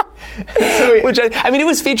 Which I mean, it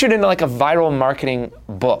was featured in like a viral marketing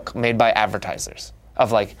book made by advertisers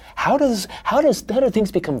of like, how do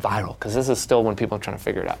things become viral? Because this is still when people are trying to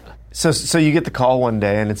figure it out. So you get the call one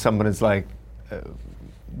day and someone is like,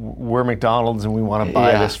 we're McDonald's and we want to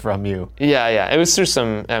buy this from you. Yeah. It was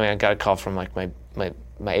through I got a call from like my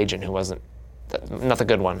agent who wasn't, not the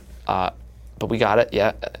good one. But we got it,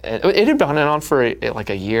 yeah. And it had been on for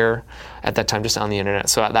like a year at that time, just on the internet.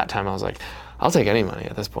 So at that time, I was like, I'll take any money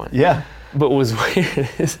at this point. Yeah. But what was weird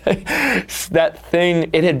is that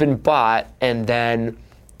thing, it had been bought, and then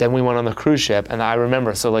we went on the cruise ship. And I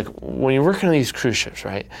remember, so like when you're working on these cruise ships,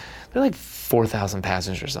 right, there are like 4,000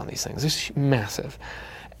 passengers on these things. It's massive.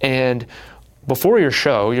 And before your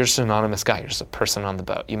show, you're just an anonymous guy. You're just a person on the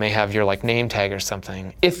boat. You may have your like name tag or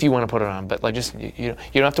something if you want to put it on, but like just you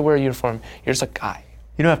don't have to wear a uniform. You're just a guy.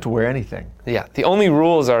 You don't have to wear anything. Yeah. The only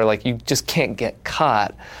rules are like you just can't get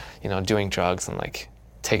caught, doing drugs and like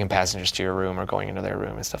taking passengers to your room or going into their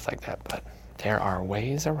room and stuff like that. But there are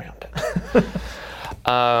ways around it.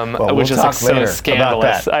 Which is like so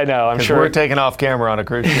scandalous. I know. I'm sure we're taking off camera on a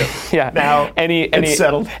cruise ship. Yeah. Now any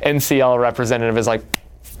settled. NCL representative is like,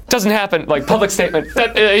 doesn't happen. Like public statement.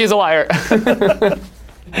 He's a liar.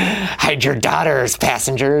 Hide your daughters,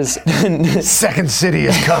 passengers. Second City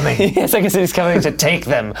is coming. Yeah, Second City's coming to take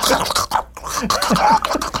them.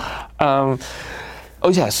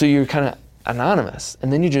 So you're kind of anonymous,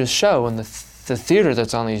 and then you do a show, and the theater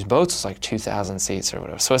that's on these boats is like 2,000 seats or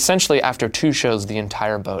whatever. So essentially, after 2 shows, the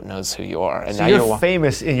entire boat knows who you are, and so now you're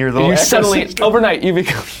famous in your little. You suddenly overnight you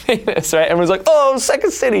become famous, right? Everyone's like, "Oh,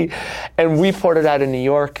 Second City," and we poured it out in New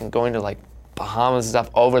York and going to like Bahamas and stuff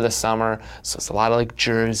over the summer. So it's a lot of like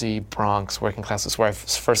Jersey, Bronx, working class. That's where I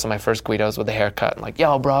first on my first Guidos with a haircut and like,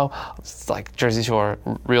 yo, bro, it's like Jersey Shore,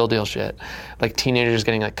 real deal shit. Like teenagers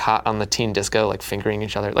getting like caught on the teen disco, like fingering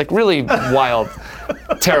each other, like really wild,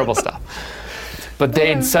 terrible stuff. But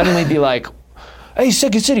they'd suddenly be like, hey,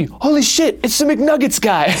 Second City, holy shit, it's the McNuggets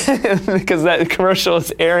guy. Because that commercial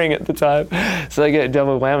was airing at the time. So I get a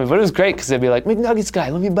double whammy. But it was great because they'd be like, McNuggets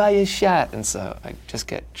guy, let me buy you a shot. And so I just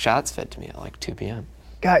get shots fed to me at like 2 p.m.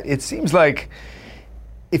 God, it seems like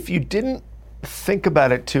if you didn't think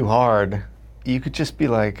about it too hard, you could just be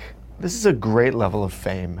like, this is a great level of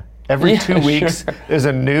fame. Every 2 weeks, there's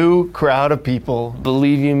a new crowd of people.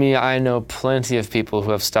 Believe you me, I know plenty of people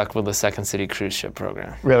who have stuck with the Second City cruise ship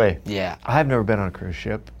program. Really? Yeah. I've never been on a cruise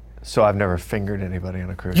ship, so I've never fingered anybody on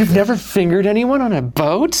a cruise ship. You've never fingered anyone on a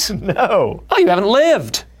boat? No. Oh, you haven't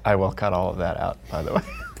lived. I will cut all of that out, by the way.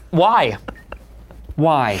 Why?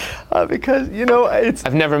 Why? Because, it's...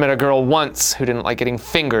 I've never met a girl once who didn't like getting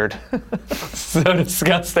fingered. So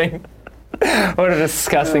disgusting. What a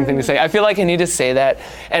disgusting thing to say. I feel like I need to say that,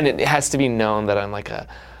 and it has to be known that I'm like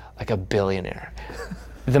a billionaire.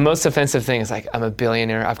 The most offensive thing is like, I'm a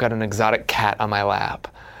billionaire, I've got an exotic cat on my lap.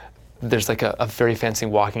 There's like a very fancy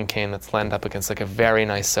walking cane that's leaned up against like a very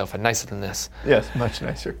nice sofa, nicer than this. Yes, much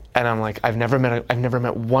nicer. And I'm like, I've never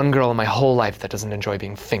met one girl in my whole life that doesn't enjoy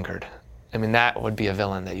being fingered. I mean, that would be a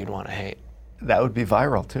villain that you'd want to hate. That would be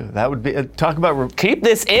viral too. That would be, talk about... Keep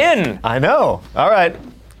this in! I know. All right.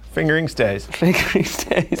 Fingering stays. Fingering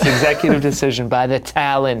stays. Executive decision by the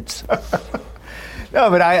talent. No,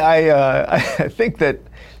 but I think that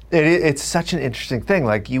it's such an interesting thing.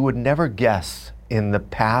 Like, you would never guess in the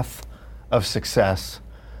path of success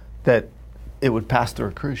that it would pass through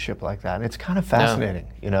a cruise ship like that. And it's kind of fascinating,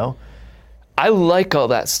 I like all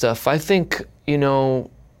that stuff. I think, I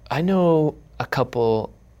know a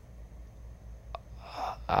couple...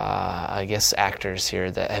 I guess actors here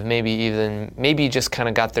that have maybe just kind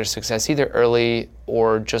of got their success either early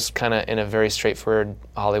or just kind of in a very straightforward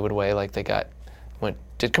Hollywood way, like they went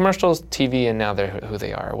did commercials, TV, and now they're who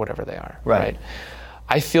they are, or whatever they are. Right.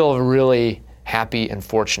 I feel really happy and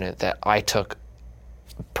fortunate that I took,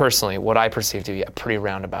 personally, what I perceive to be a pretty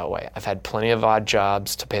roundabout way. I've had plenty of odd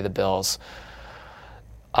jobs to pay the bills.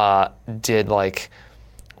 Did like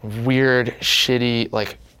weird, shitty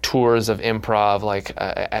like tours of improv, like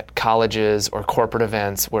at colleges or corporate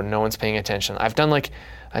events where no one's paying attention. I've done like,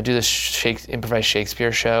 I do this improvised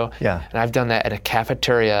Shakespeare show, Yeah. and I've done that at a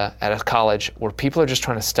cafeteria at a college where people are just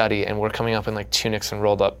trying to study, and we're coming up in like tunics and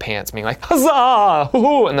rolled up pants, being like, huzzah,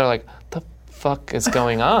 hoo-hoo, and they're like, what the fuck is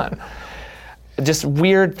going on? Just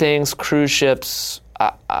weird things, cruise ships.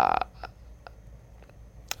 I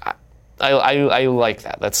like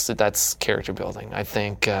that. That's character building. I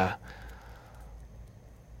think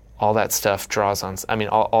all that stuff draws on. I mean,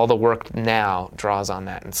 all the work now draws on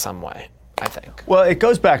that in some way, I think. Well, it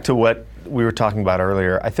goes back to what we were talking about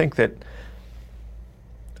earlier. I think that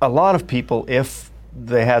a lot of people, if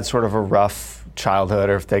they had sort of a rough childhood,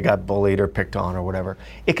 or if they got bullied or picked on or whatever,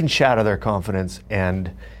 it can shatter their confidence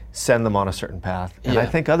and send them on a certain path. And I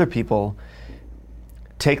think other people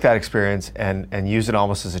take that experience and use it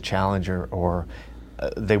almost as a challenge, or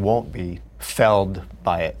they won't be felled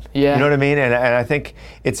by it. Yeah. You know what I mean? And I think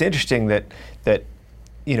it's interesting that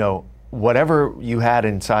you know, whatever you had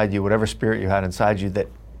inside you, whatever spirit you had inside you that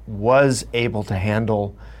was able to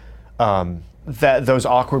handle those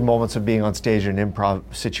awkward moments of being on stage in an improv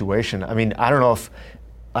situation. I mean, I don't know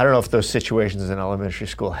if those situations in elementary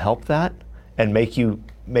school help that and make you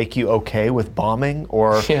okay with bombing,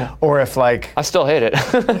 or if like I still hate it.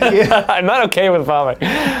 I'm not okay with bombing.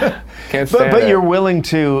 Can't stand but it. you're willing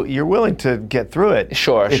to get through it.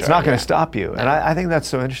 Sure, it's not going to stop you, and I think that's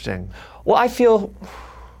so interesting. Well, I feel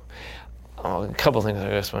a couple of things I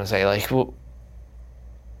just want to say. Like, well,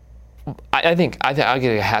 I think I'll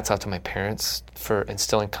give a hats off to my parents for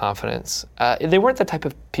instilling confidence. They weren't the type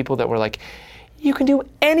of people that were like, you can do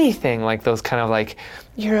anything, like those kind of like,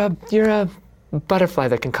 you're a butterfly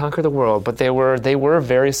that can conquer the world, but they were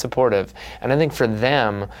very supportive. And I think for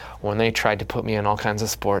them, when they tried to put me in all kinds of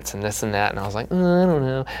sports and this and that, and I was like, I don't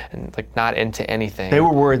know, and like not into anything. They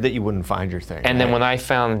were worried that you wouldn't find your thing. And then when I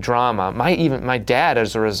found drama, my dad,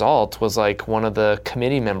 as a result, was like one of the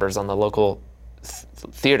committee members on the local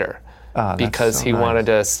theater because so he nice. wanted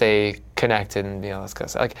to stay connected and this kind of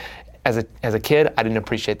stuff. Like, as a kid, I didn't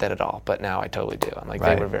appreciate that at all, but now I totally do. I'm like,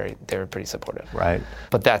 Right. they were pretty supportive. Right.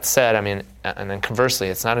 But that said, I mean, and then conversely,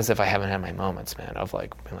 it's not as if I haven't had my moments, man, of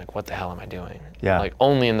like, being like, what the hell am I doing? Yeah. Like,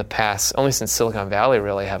 only since Silicon Valley,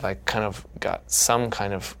 really, have I kind of got some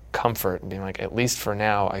kind of comfort in being like, at least for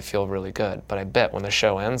now, I feel really good. But I bet when the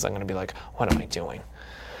show ends, I'm going to be like, what am I doing?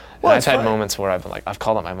 Well, and I've had fine. moments where I've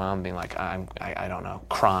called up my mom, being like, I don't know,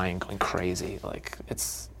 crying, going crazy. Like,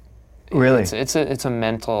 it's Really? it's a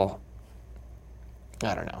mental.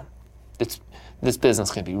 I don't know. This business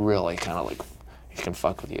can be really kind of like, it can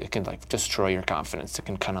fuck with you. It can like destroy your confidence. It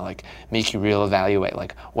can kind of like make you reevaluate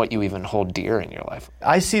like what you even hold dear in your life.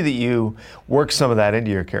 I see that you work some of that into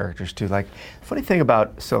your characters too. Like, the funny thing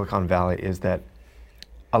about Silicon Valley is that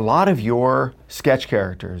a lot of your sketch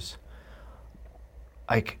characters,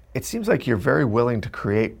 like, it seems like you're very willing to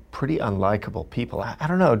create pretty unlikable people. I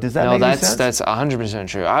don't know. Does that make any sense? That's 100%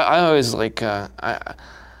 true. I always like, I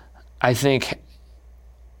think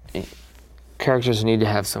characters need to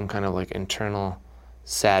have some kind of like internal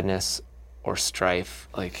sadness or strife.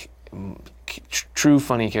 Like, true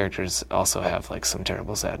funny characters also have like some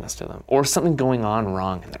terrible sadness to them, or something going on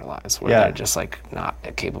wrong in their lives where they're just like not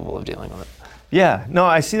capable of dealing with it. Yeah, no,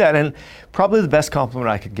 I see that. And probably the best compliment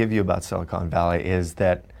I could give you about Silicon Valley is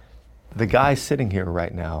that the guy sitting here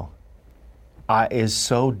right now is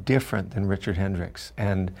so different than Richard Hendricks.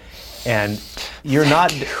 And you're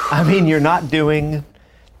not, you're not doing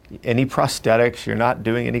any prosthetics, you're not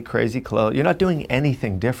doing any crazy clothes, you're not doing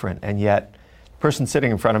anything different. And yet, the person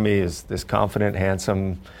sitting in front of me is this confident,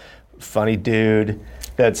 handsome, funny dude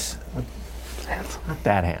that's not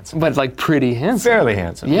that handsome. But like pretty handsome. Fairly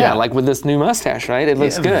handsome. Yeah, like with this new mustache, right? It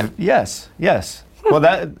looks good. Yes. Well,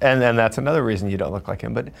 that and that's another reason you don't look like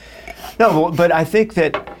him. But no, but I think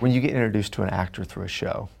that when you get introduced to an actor through a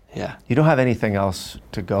show, you don't have anything else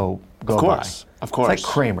to go Of course. by. It's like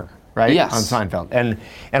Kramer, right? Yes. On Seinfeld. And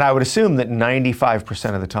I would assume that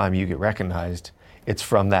 95% of the time you get recognized, it's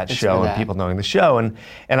from that show and people knowing the show. And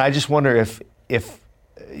I just wonder if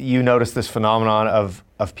you notice this phenomenon of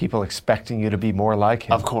people expecting you to be more like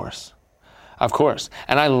him. Of course.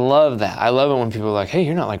 And I love that. I love it when people are like, hey,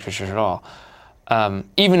 you're not like Richard at all.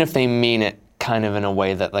 Even if they mean it kind of in a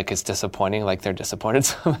way that like is disappointing, like they're disappointed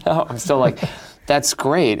somehow, I'm still like, that's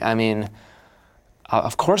great. I mean,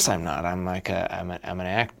 Of course I'm not. I'm like I'm an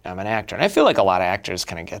actor, and I feel like a lot of actors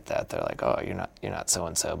kind of get that. They're like, oh, you're not so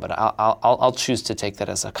and so. But I'll choose to take that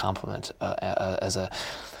as a compliment, as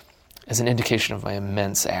an indication of my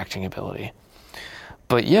immense acting ability.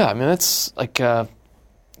 But yeah, I mean, that's like I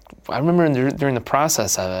remember during the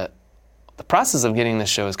process of it. The process of getting this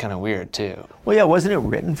show is kind of weird too. Well, yeah, wasn't it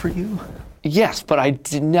written for you? Yes, but I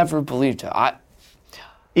never believed it.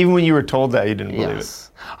 Even when you were told that, you didn't believe it.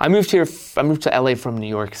 I moved to LA from New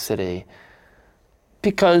York City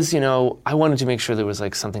because, I wanted to make sure there was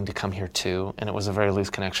like something to come here to, and it was a very loose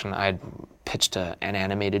connection. I'd pitched an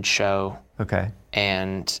animated show. Okay.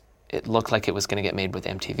 And it looked like it was going to get made with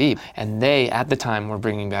MTV. And they, at the time, were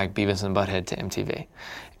bringing back Beavis and Butthead to MTV.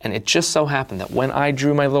 And it just so happened that when I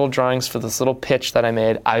drew my little drawings for this little pitch that I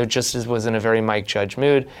made, I just was in a very Mike Judge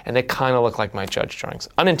mood, and they kind of looked like Mike Judge drawings.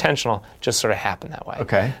 Unintentional, just sort of happened that way.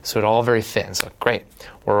 Okay. So it all very fit. So great,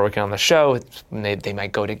 we're working on the show. They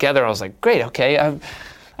might go together. I was like, great, okay. I've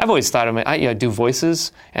always thought I do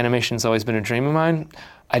voices. Animation's always been a dream of mine.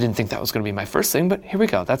 I didn't think that was going to be my first thing, but here we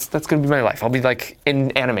go. That's going to be my life. I'll be like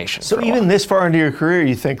in animation. So even this far into your career,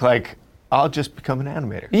 you think like, I'll just become an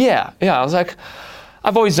animator. Yeah. I was like,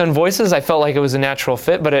 I've always done voices. I felt like it was a natural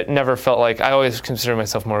fit, but it never felt like, I always consider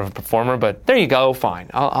myself more of a performer, but there you go, fine.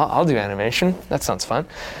 I'll do animation. That sounds fun.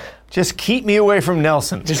 Just keep me away from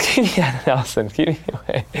Nelson. Just keep me out of Nelson. Keep me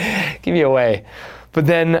away. Keep me away. But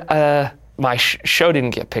then my show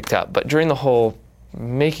didn't get picked up, but during the whole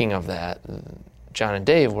making of that, John and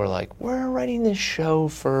Dave were like, we're writing this show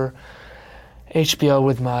for HBO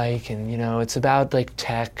with Mike, and it's about like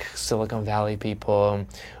tech, Silicon Valley people.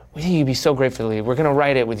 We think you'd be so great for the lead. We're gonna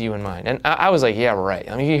write it with you in mind. And I was like, yeah,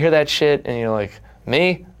 right. I mean, you hear that shit, and you're like,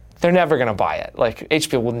 me? They're never gonna buy it. Like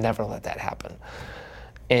HBO will never let that happen.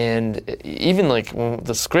 And even like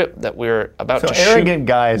the script that we're about to shoot. So Arrogant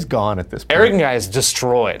Guy is gone at this point. Arrogant Guy is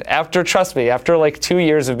destroyed. Trust me, after like 2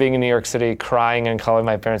 years of being in New York City, crying and calling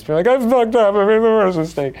my parents, being like, I fucked up, I made the worst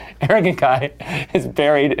mistake. Arrogant Guy is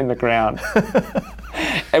buried in the ground.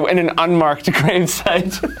 In an unmarked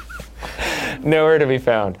gravesite. Nowhere to be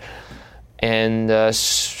found. And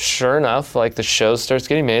sure enough, like the show starts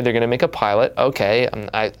getting made, they're gonna make a pilot. Okay,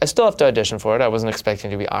 I still have to audition for it. I wasn't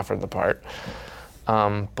expecting to be offered the part.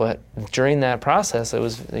 But during that process, it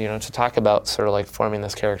was, to talk about sort of like forming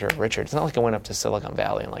this character of Richard. It's not like I went up to Silicon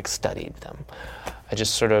Valley and like studied them. I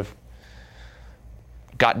just sort of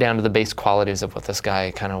got down to the base qualities of what this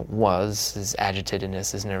guy kind of was, his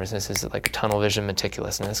agitatedness, his nervousness, his like tunnel vision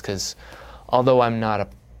meticulousness, because although I'm not a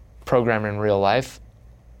programmer in real life,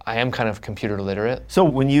 I am kind of computer literate. So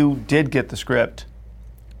when you did get the script,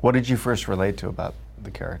 what did you first relate to about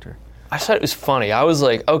the character? I thought it was funny. I was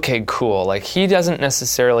like, okay, cool. Like, he doesn't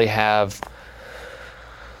necessarily have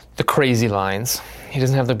the crazy lines. He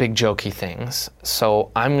doesn't have the big jokey things.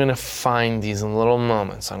 So I'm going to find these little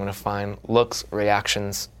moments. I'm going to find looks,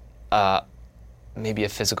 reactions, maybe a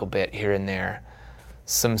physical bit here and there,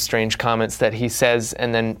 some strange comments that he says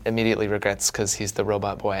and then immediately regrets because he's the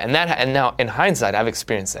robot boy. And now, in hindsight, I've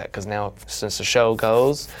experienced that because now, since the show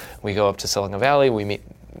goes, we go up to Silicon Valley, we meet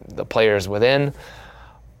the players within.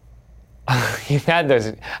 I had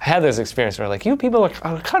those experiences where like, you people are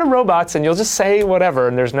kind of robots and you'll just say whatever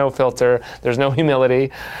and there's no filter, there's no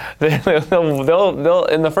humility. They'll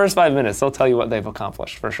in the first 5 minutes, they'll tell you what they've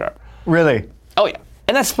accomplished for sure. Really? Oh yeah,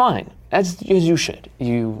 and that's fine. As you should.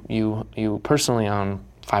 You personally own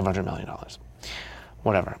 $500 million,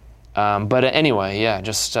 whatever. But anyway, yeah,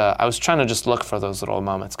 just I was trying to just look for those little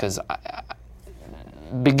moments because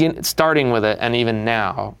starting with it and even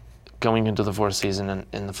now, going into the fourth season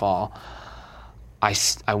in the fall,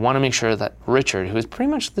 I want to make sure that Richard, who is pretty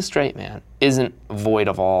much the straight man, isn't void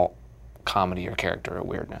of all comedy or character or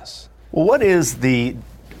weirdness. Well, what is the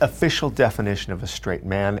official definition of a straight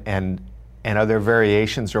man, and are there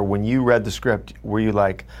variations, or when you read the script, were you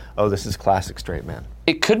like, oh, this is classic straight man?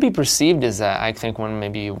 It could be perceived as that, I think, when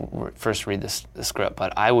maybe you first read the script,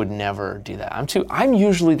 but I would never do that. I'm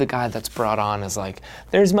usually the guy that's brought on as like,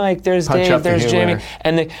 there's Mike, there's Dave, there's Jamie,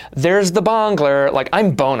 and there's the bongler. Like,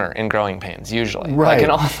 I'm Boner in Growing Pains, usually. Right, like,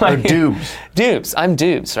 all my, or Dubes. Dubes, I'm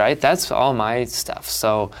Dubes, right? That's all my stuff.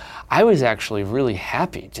 So I was actually really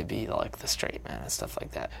happy to be like the straight man and stuff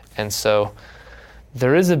like that. And so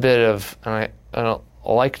there is a bit of, and I don't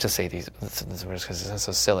like to say these words because it's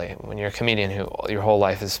so silly. When you're a comedian who your whole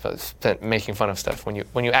life is spent making fun of stuff, when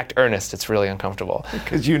you act earnest, it's really uncomfortable.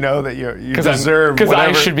 Because you know that you deserve because whatever.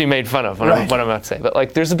 I should be made fun of what I'm about to say. But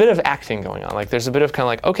like, there's a bit of acting going on. Like, there's a bit of kind of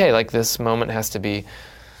like, okay, like this moment has to be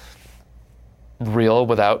real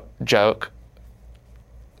without joke.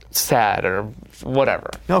 sad or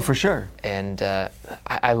whatever. No, for sure. And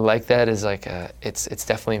I like that as like it's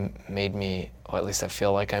definitely made me, or at least I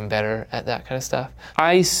feel like I'm better at that kind of stuff.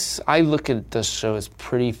 I look at the show as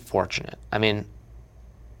pretty fortunate. I mean,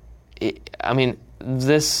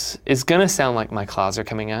 this is gonna sound like my claws are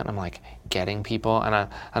coming out. And I'm like getting people, and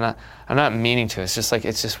I'm not meaning to. It's just like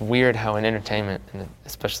it's just weird how in entertainment, and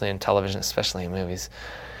especially in television, especially in movies,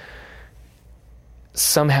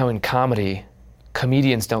 somehow in comedy,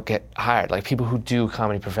 comedians don't get hired. Like people who do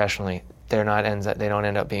comedy professionally, they don't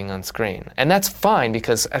end up being on screen, and that's fine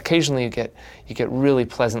because occasionally you get really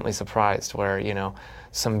pleasantly surprised where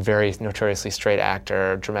some very notoriously straight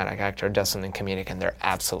actor, dramatic actor does something comedic and they're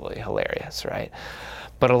absolutely hilarious, right?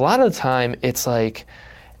 But a lot of the time it's like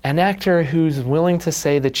an actor who's willing to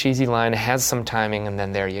say the cheesy line, has some timing, and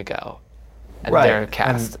then there you go. And right. They're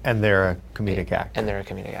cast. And they're a comedic actor. And they're a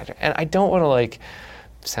comedic actor. And I don't want to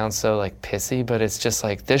sound so pissy, but it's just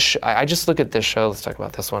like this. I just look at this show. Let's talk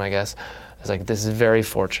about this one, I guess. It's like this is very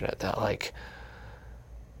fortunate that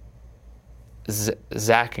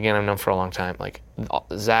Zach, again, I've known for a long time.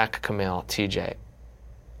 Zach, Camille, TJ,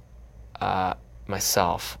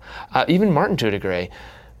 myself, even Martin to a degree,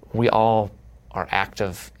 we all are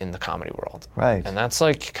active in the comedy world. Right. And that's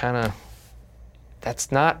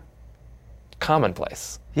that's not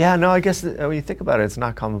commonplace. Yeah, no, I guess when you think about it, it's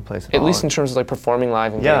not commonplace at all. At least in terms of performing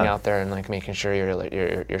live and getting out there and making sure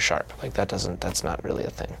you're sharp. That's not really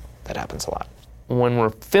a thing. That happens a lot. When we're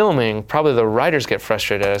filming, probably the writers get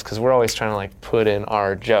frustrated at us because we're always trying to put in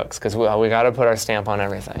our jokes because we got to put our stamp on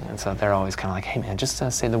everything. And so they're always kind of like, hey man, just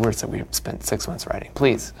say the words that we spent 6 months writing,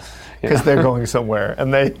 please. Because they're going somewhere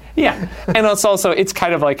and they... Yeah, and it's also, it's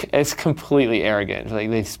kind of it's completely arrogant.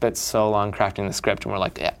 They've spent so long crafting the script and we're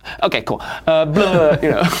like, yeah, okay, cool. Blah,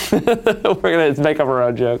 we're going to make up our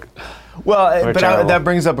own joke. Well, that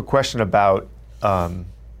brings up a question about the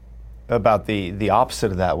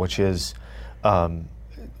opposite of that, which is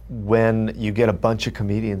when you get a bunch of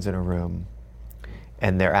comedians in a room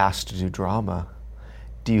and they're asked to do drama,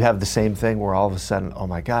 do you have the same thing where all of a sudden, oh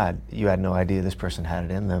my God, you had no idea this person had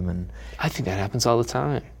it in them? And I think that happens all the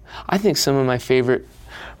time. I think some of my favorite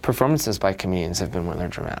performances by comedians have been when they're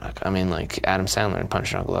dramatic. I mean, Adam Sandler in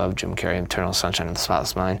Punch Drunk Love, Jim Carrey in Eternal Sunshine of the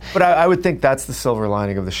Spotless Mind. But I would think that's the silver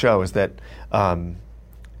lining of the show is that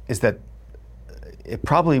it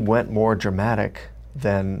probably went more dramatic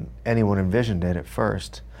than anyone envisioned it at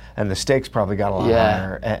first, and the stakes probably got a lot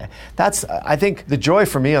higher. I think the joy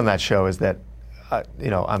for me on that show is that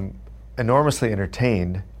I'm enormously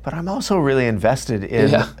entertained, but I'm also really invested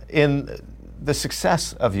in the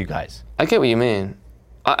success of you guys. I get what you mean.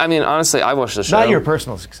 I mean, honestly, I watched the show. Not your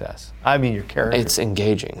personal success. I mean your character. It's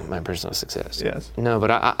engaging, my personal success. Yes. No,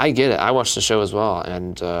 but I get it. I watched the show as well,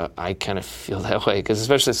 and I kind of feel that way, because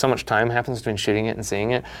especially so much time happens between shooting it and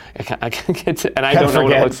seeing it. I can get to, and I don't know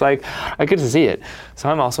what it looks like. I get to see it. So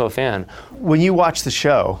I'm also a fan. When you watch the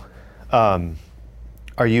show,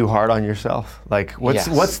 are you hard on yourself?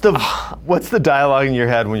 What's the dialogue in your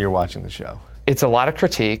head when you're watching the show? It's a lot of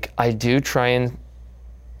critique. I do try and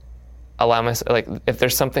allow myself, if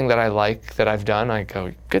there's something that I like that I've done, I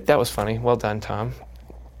go, good, that was funny, well done, Tom.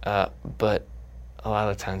 But a lot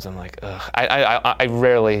of the times I'm like, ugh. I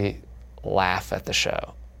rarely laugh at the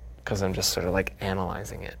show because I'm just sort of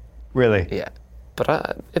analyzing it. Really? Yeah.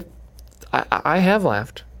 But I have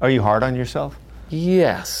laughed. Are you hard on yourself?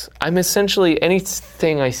 Yes. I'm essentially,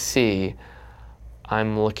 anything I see,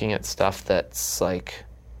 I'm looking at stuff that's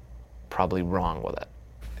probably wrong with it.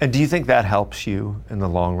 And do you think that helps you in the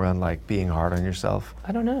long run, being hard on yourself?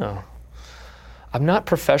 I don't know. I'm not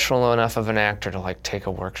professional enough of an actor to take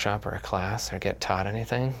a workshop or a class or get taught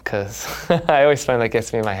anything, because I always find that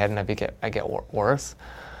gets me in my head and I get worse.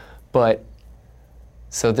 But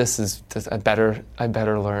so I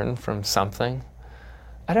better learn from something.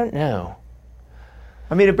 I don't know.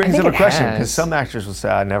 I mean, it brings up a question, because some actors will say,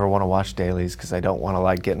 I never want to watch dailies because I don't want to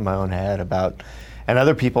get in my own head about. And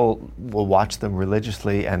other people will watch them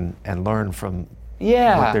religiously and learn from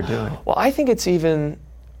what they're doing. Well, I think it's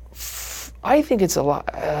a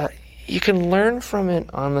lot. You can learn from it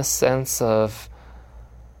on the sense of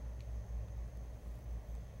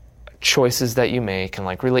choices that you make and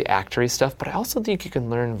really actory stuff, but I also think you can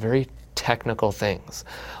learn very technical things.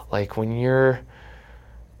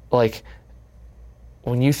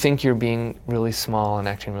 When you think you're being really small and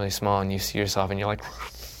acting really small and you see yourself and you're like,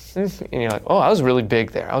 and you're like, oh, I was really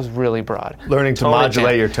big there. I was really broad. Learning to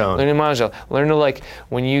modulate your tone. Learning to modulate. Learn to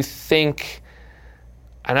when you think,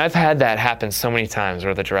 and I've had that happen so many times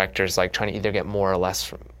where the director's trying to either get more or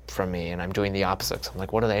less from me, and I'm doing the opposite. So I'm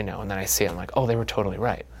like, what do they know? And then I see it, I'm like, oh, they were totally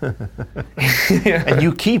right. And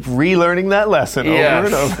you keep relearning that lesson over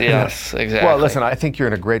and over. Yes, exactly. Well, listen, I think you're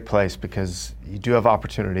in a great place because you do have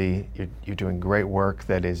opportunity. You're doing great work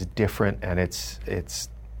that is different, and it's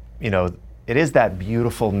it is that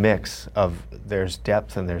beautiful mix of there's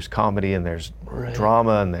depth and there's comedy and there's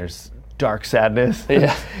drama and there's dark sadness.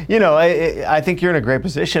 Yeah. I think you're in a great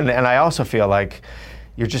position, and I also feel like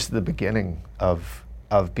you're just at the beginning of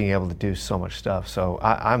being able to do so much stuff. So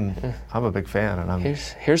I'm a big fan, and I'm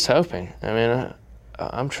here's hoping. I mean,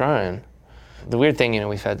 I'm trying. The weird thing,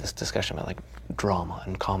 we've had this discussion about like drama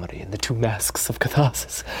and comedy and the two masks of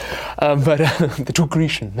catharsis, but the two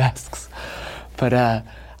Grecian masks. But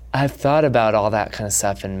I've thought about all that kind of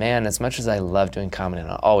stuff, and man, as much as I love doing comedy,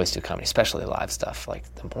 and I always do comedy, especially live stuff, like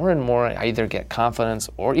the more and more I either get confidence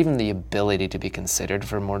or even the ability to be considered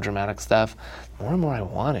for more dramatic stuff, more and more I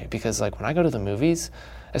want it. Because like when I go to the movies,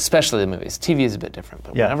 especially the movies, TV is a bit different,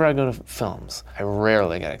 but whenever I go to films, I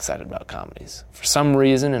rarely get excited about comedies. For some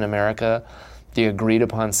reason in America, the agreed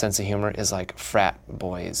upon sense of humor is like frat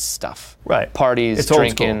boys stuff. Right. Parties, it's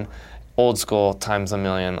drinking. Old school times a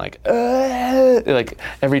million, like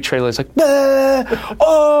every trailer is like,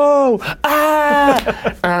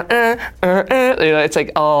 it's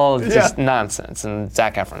like all just nonsense, and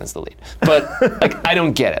Zac Efron is the lead. But like, I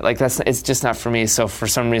don't get it. Like it's just not for me. So for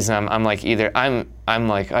some reason, I'm like either I'm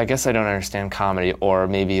like I guess I don't understand comedy, or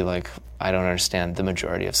maybe like I don't understand the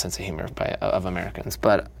majority of sense of humor of Americans.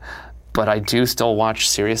 But I do still watch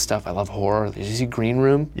serious stuff. I love horror. Did you see Green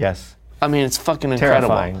Room? Yes. I mean, it's fucking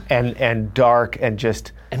incredible. Terrifying and dark and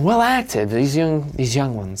just... And well acted, these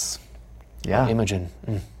young ones. Yeah. Imogen.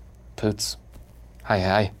 Poots.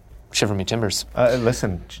 Hi. Shiver me timbers.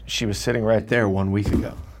 Listen, she was sitting right there 1 week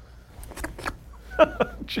ago.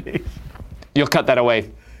 Jeez. You'll cut that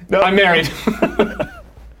away. No, I'm married.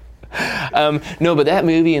 No, but that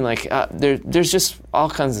movie and like, there's just all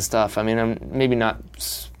kinds of stuff. I mean, I'm maybe not...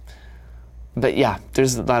 But yeah,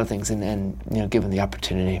 there's a lot of things, and given the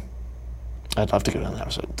opportunity... I'd love to go down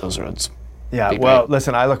those roads. Yeah, well,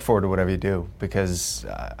 listen, I look forward to whatever you do because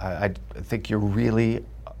I think you're really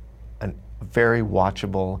a very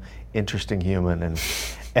watchable, interesting human, and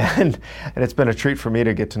it's been a treat for me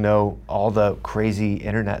to get to know all the crazy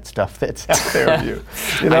internet stuff that's out there of you.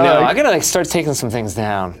 I know. I gotta start taking some things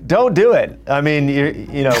down. Don't do it. I mean,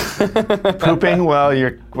 pooping while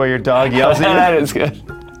your dog yells at you. That is good.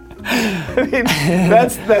 I mean,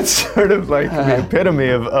 that's sort of like the epitome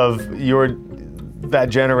of that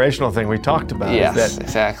generational thing we talked about. Yes, is that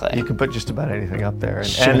exactly. You can put just about anything up there,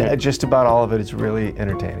 and just about all of it is really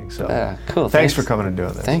entertaining. So, cool. Thanks for coming and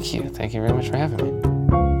doing this. Thank you very much for having me.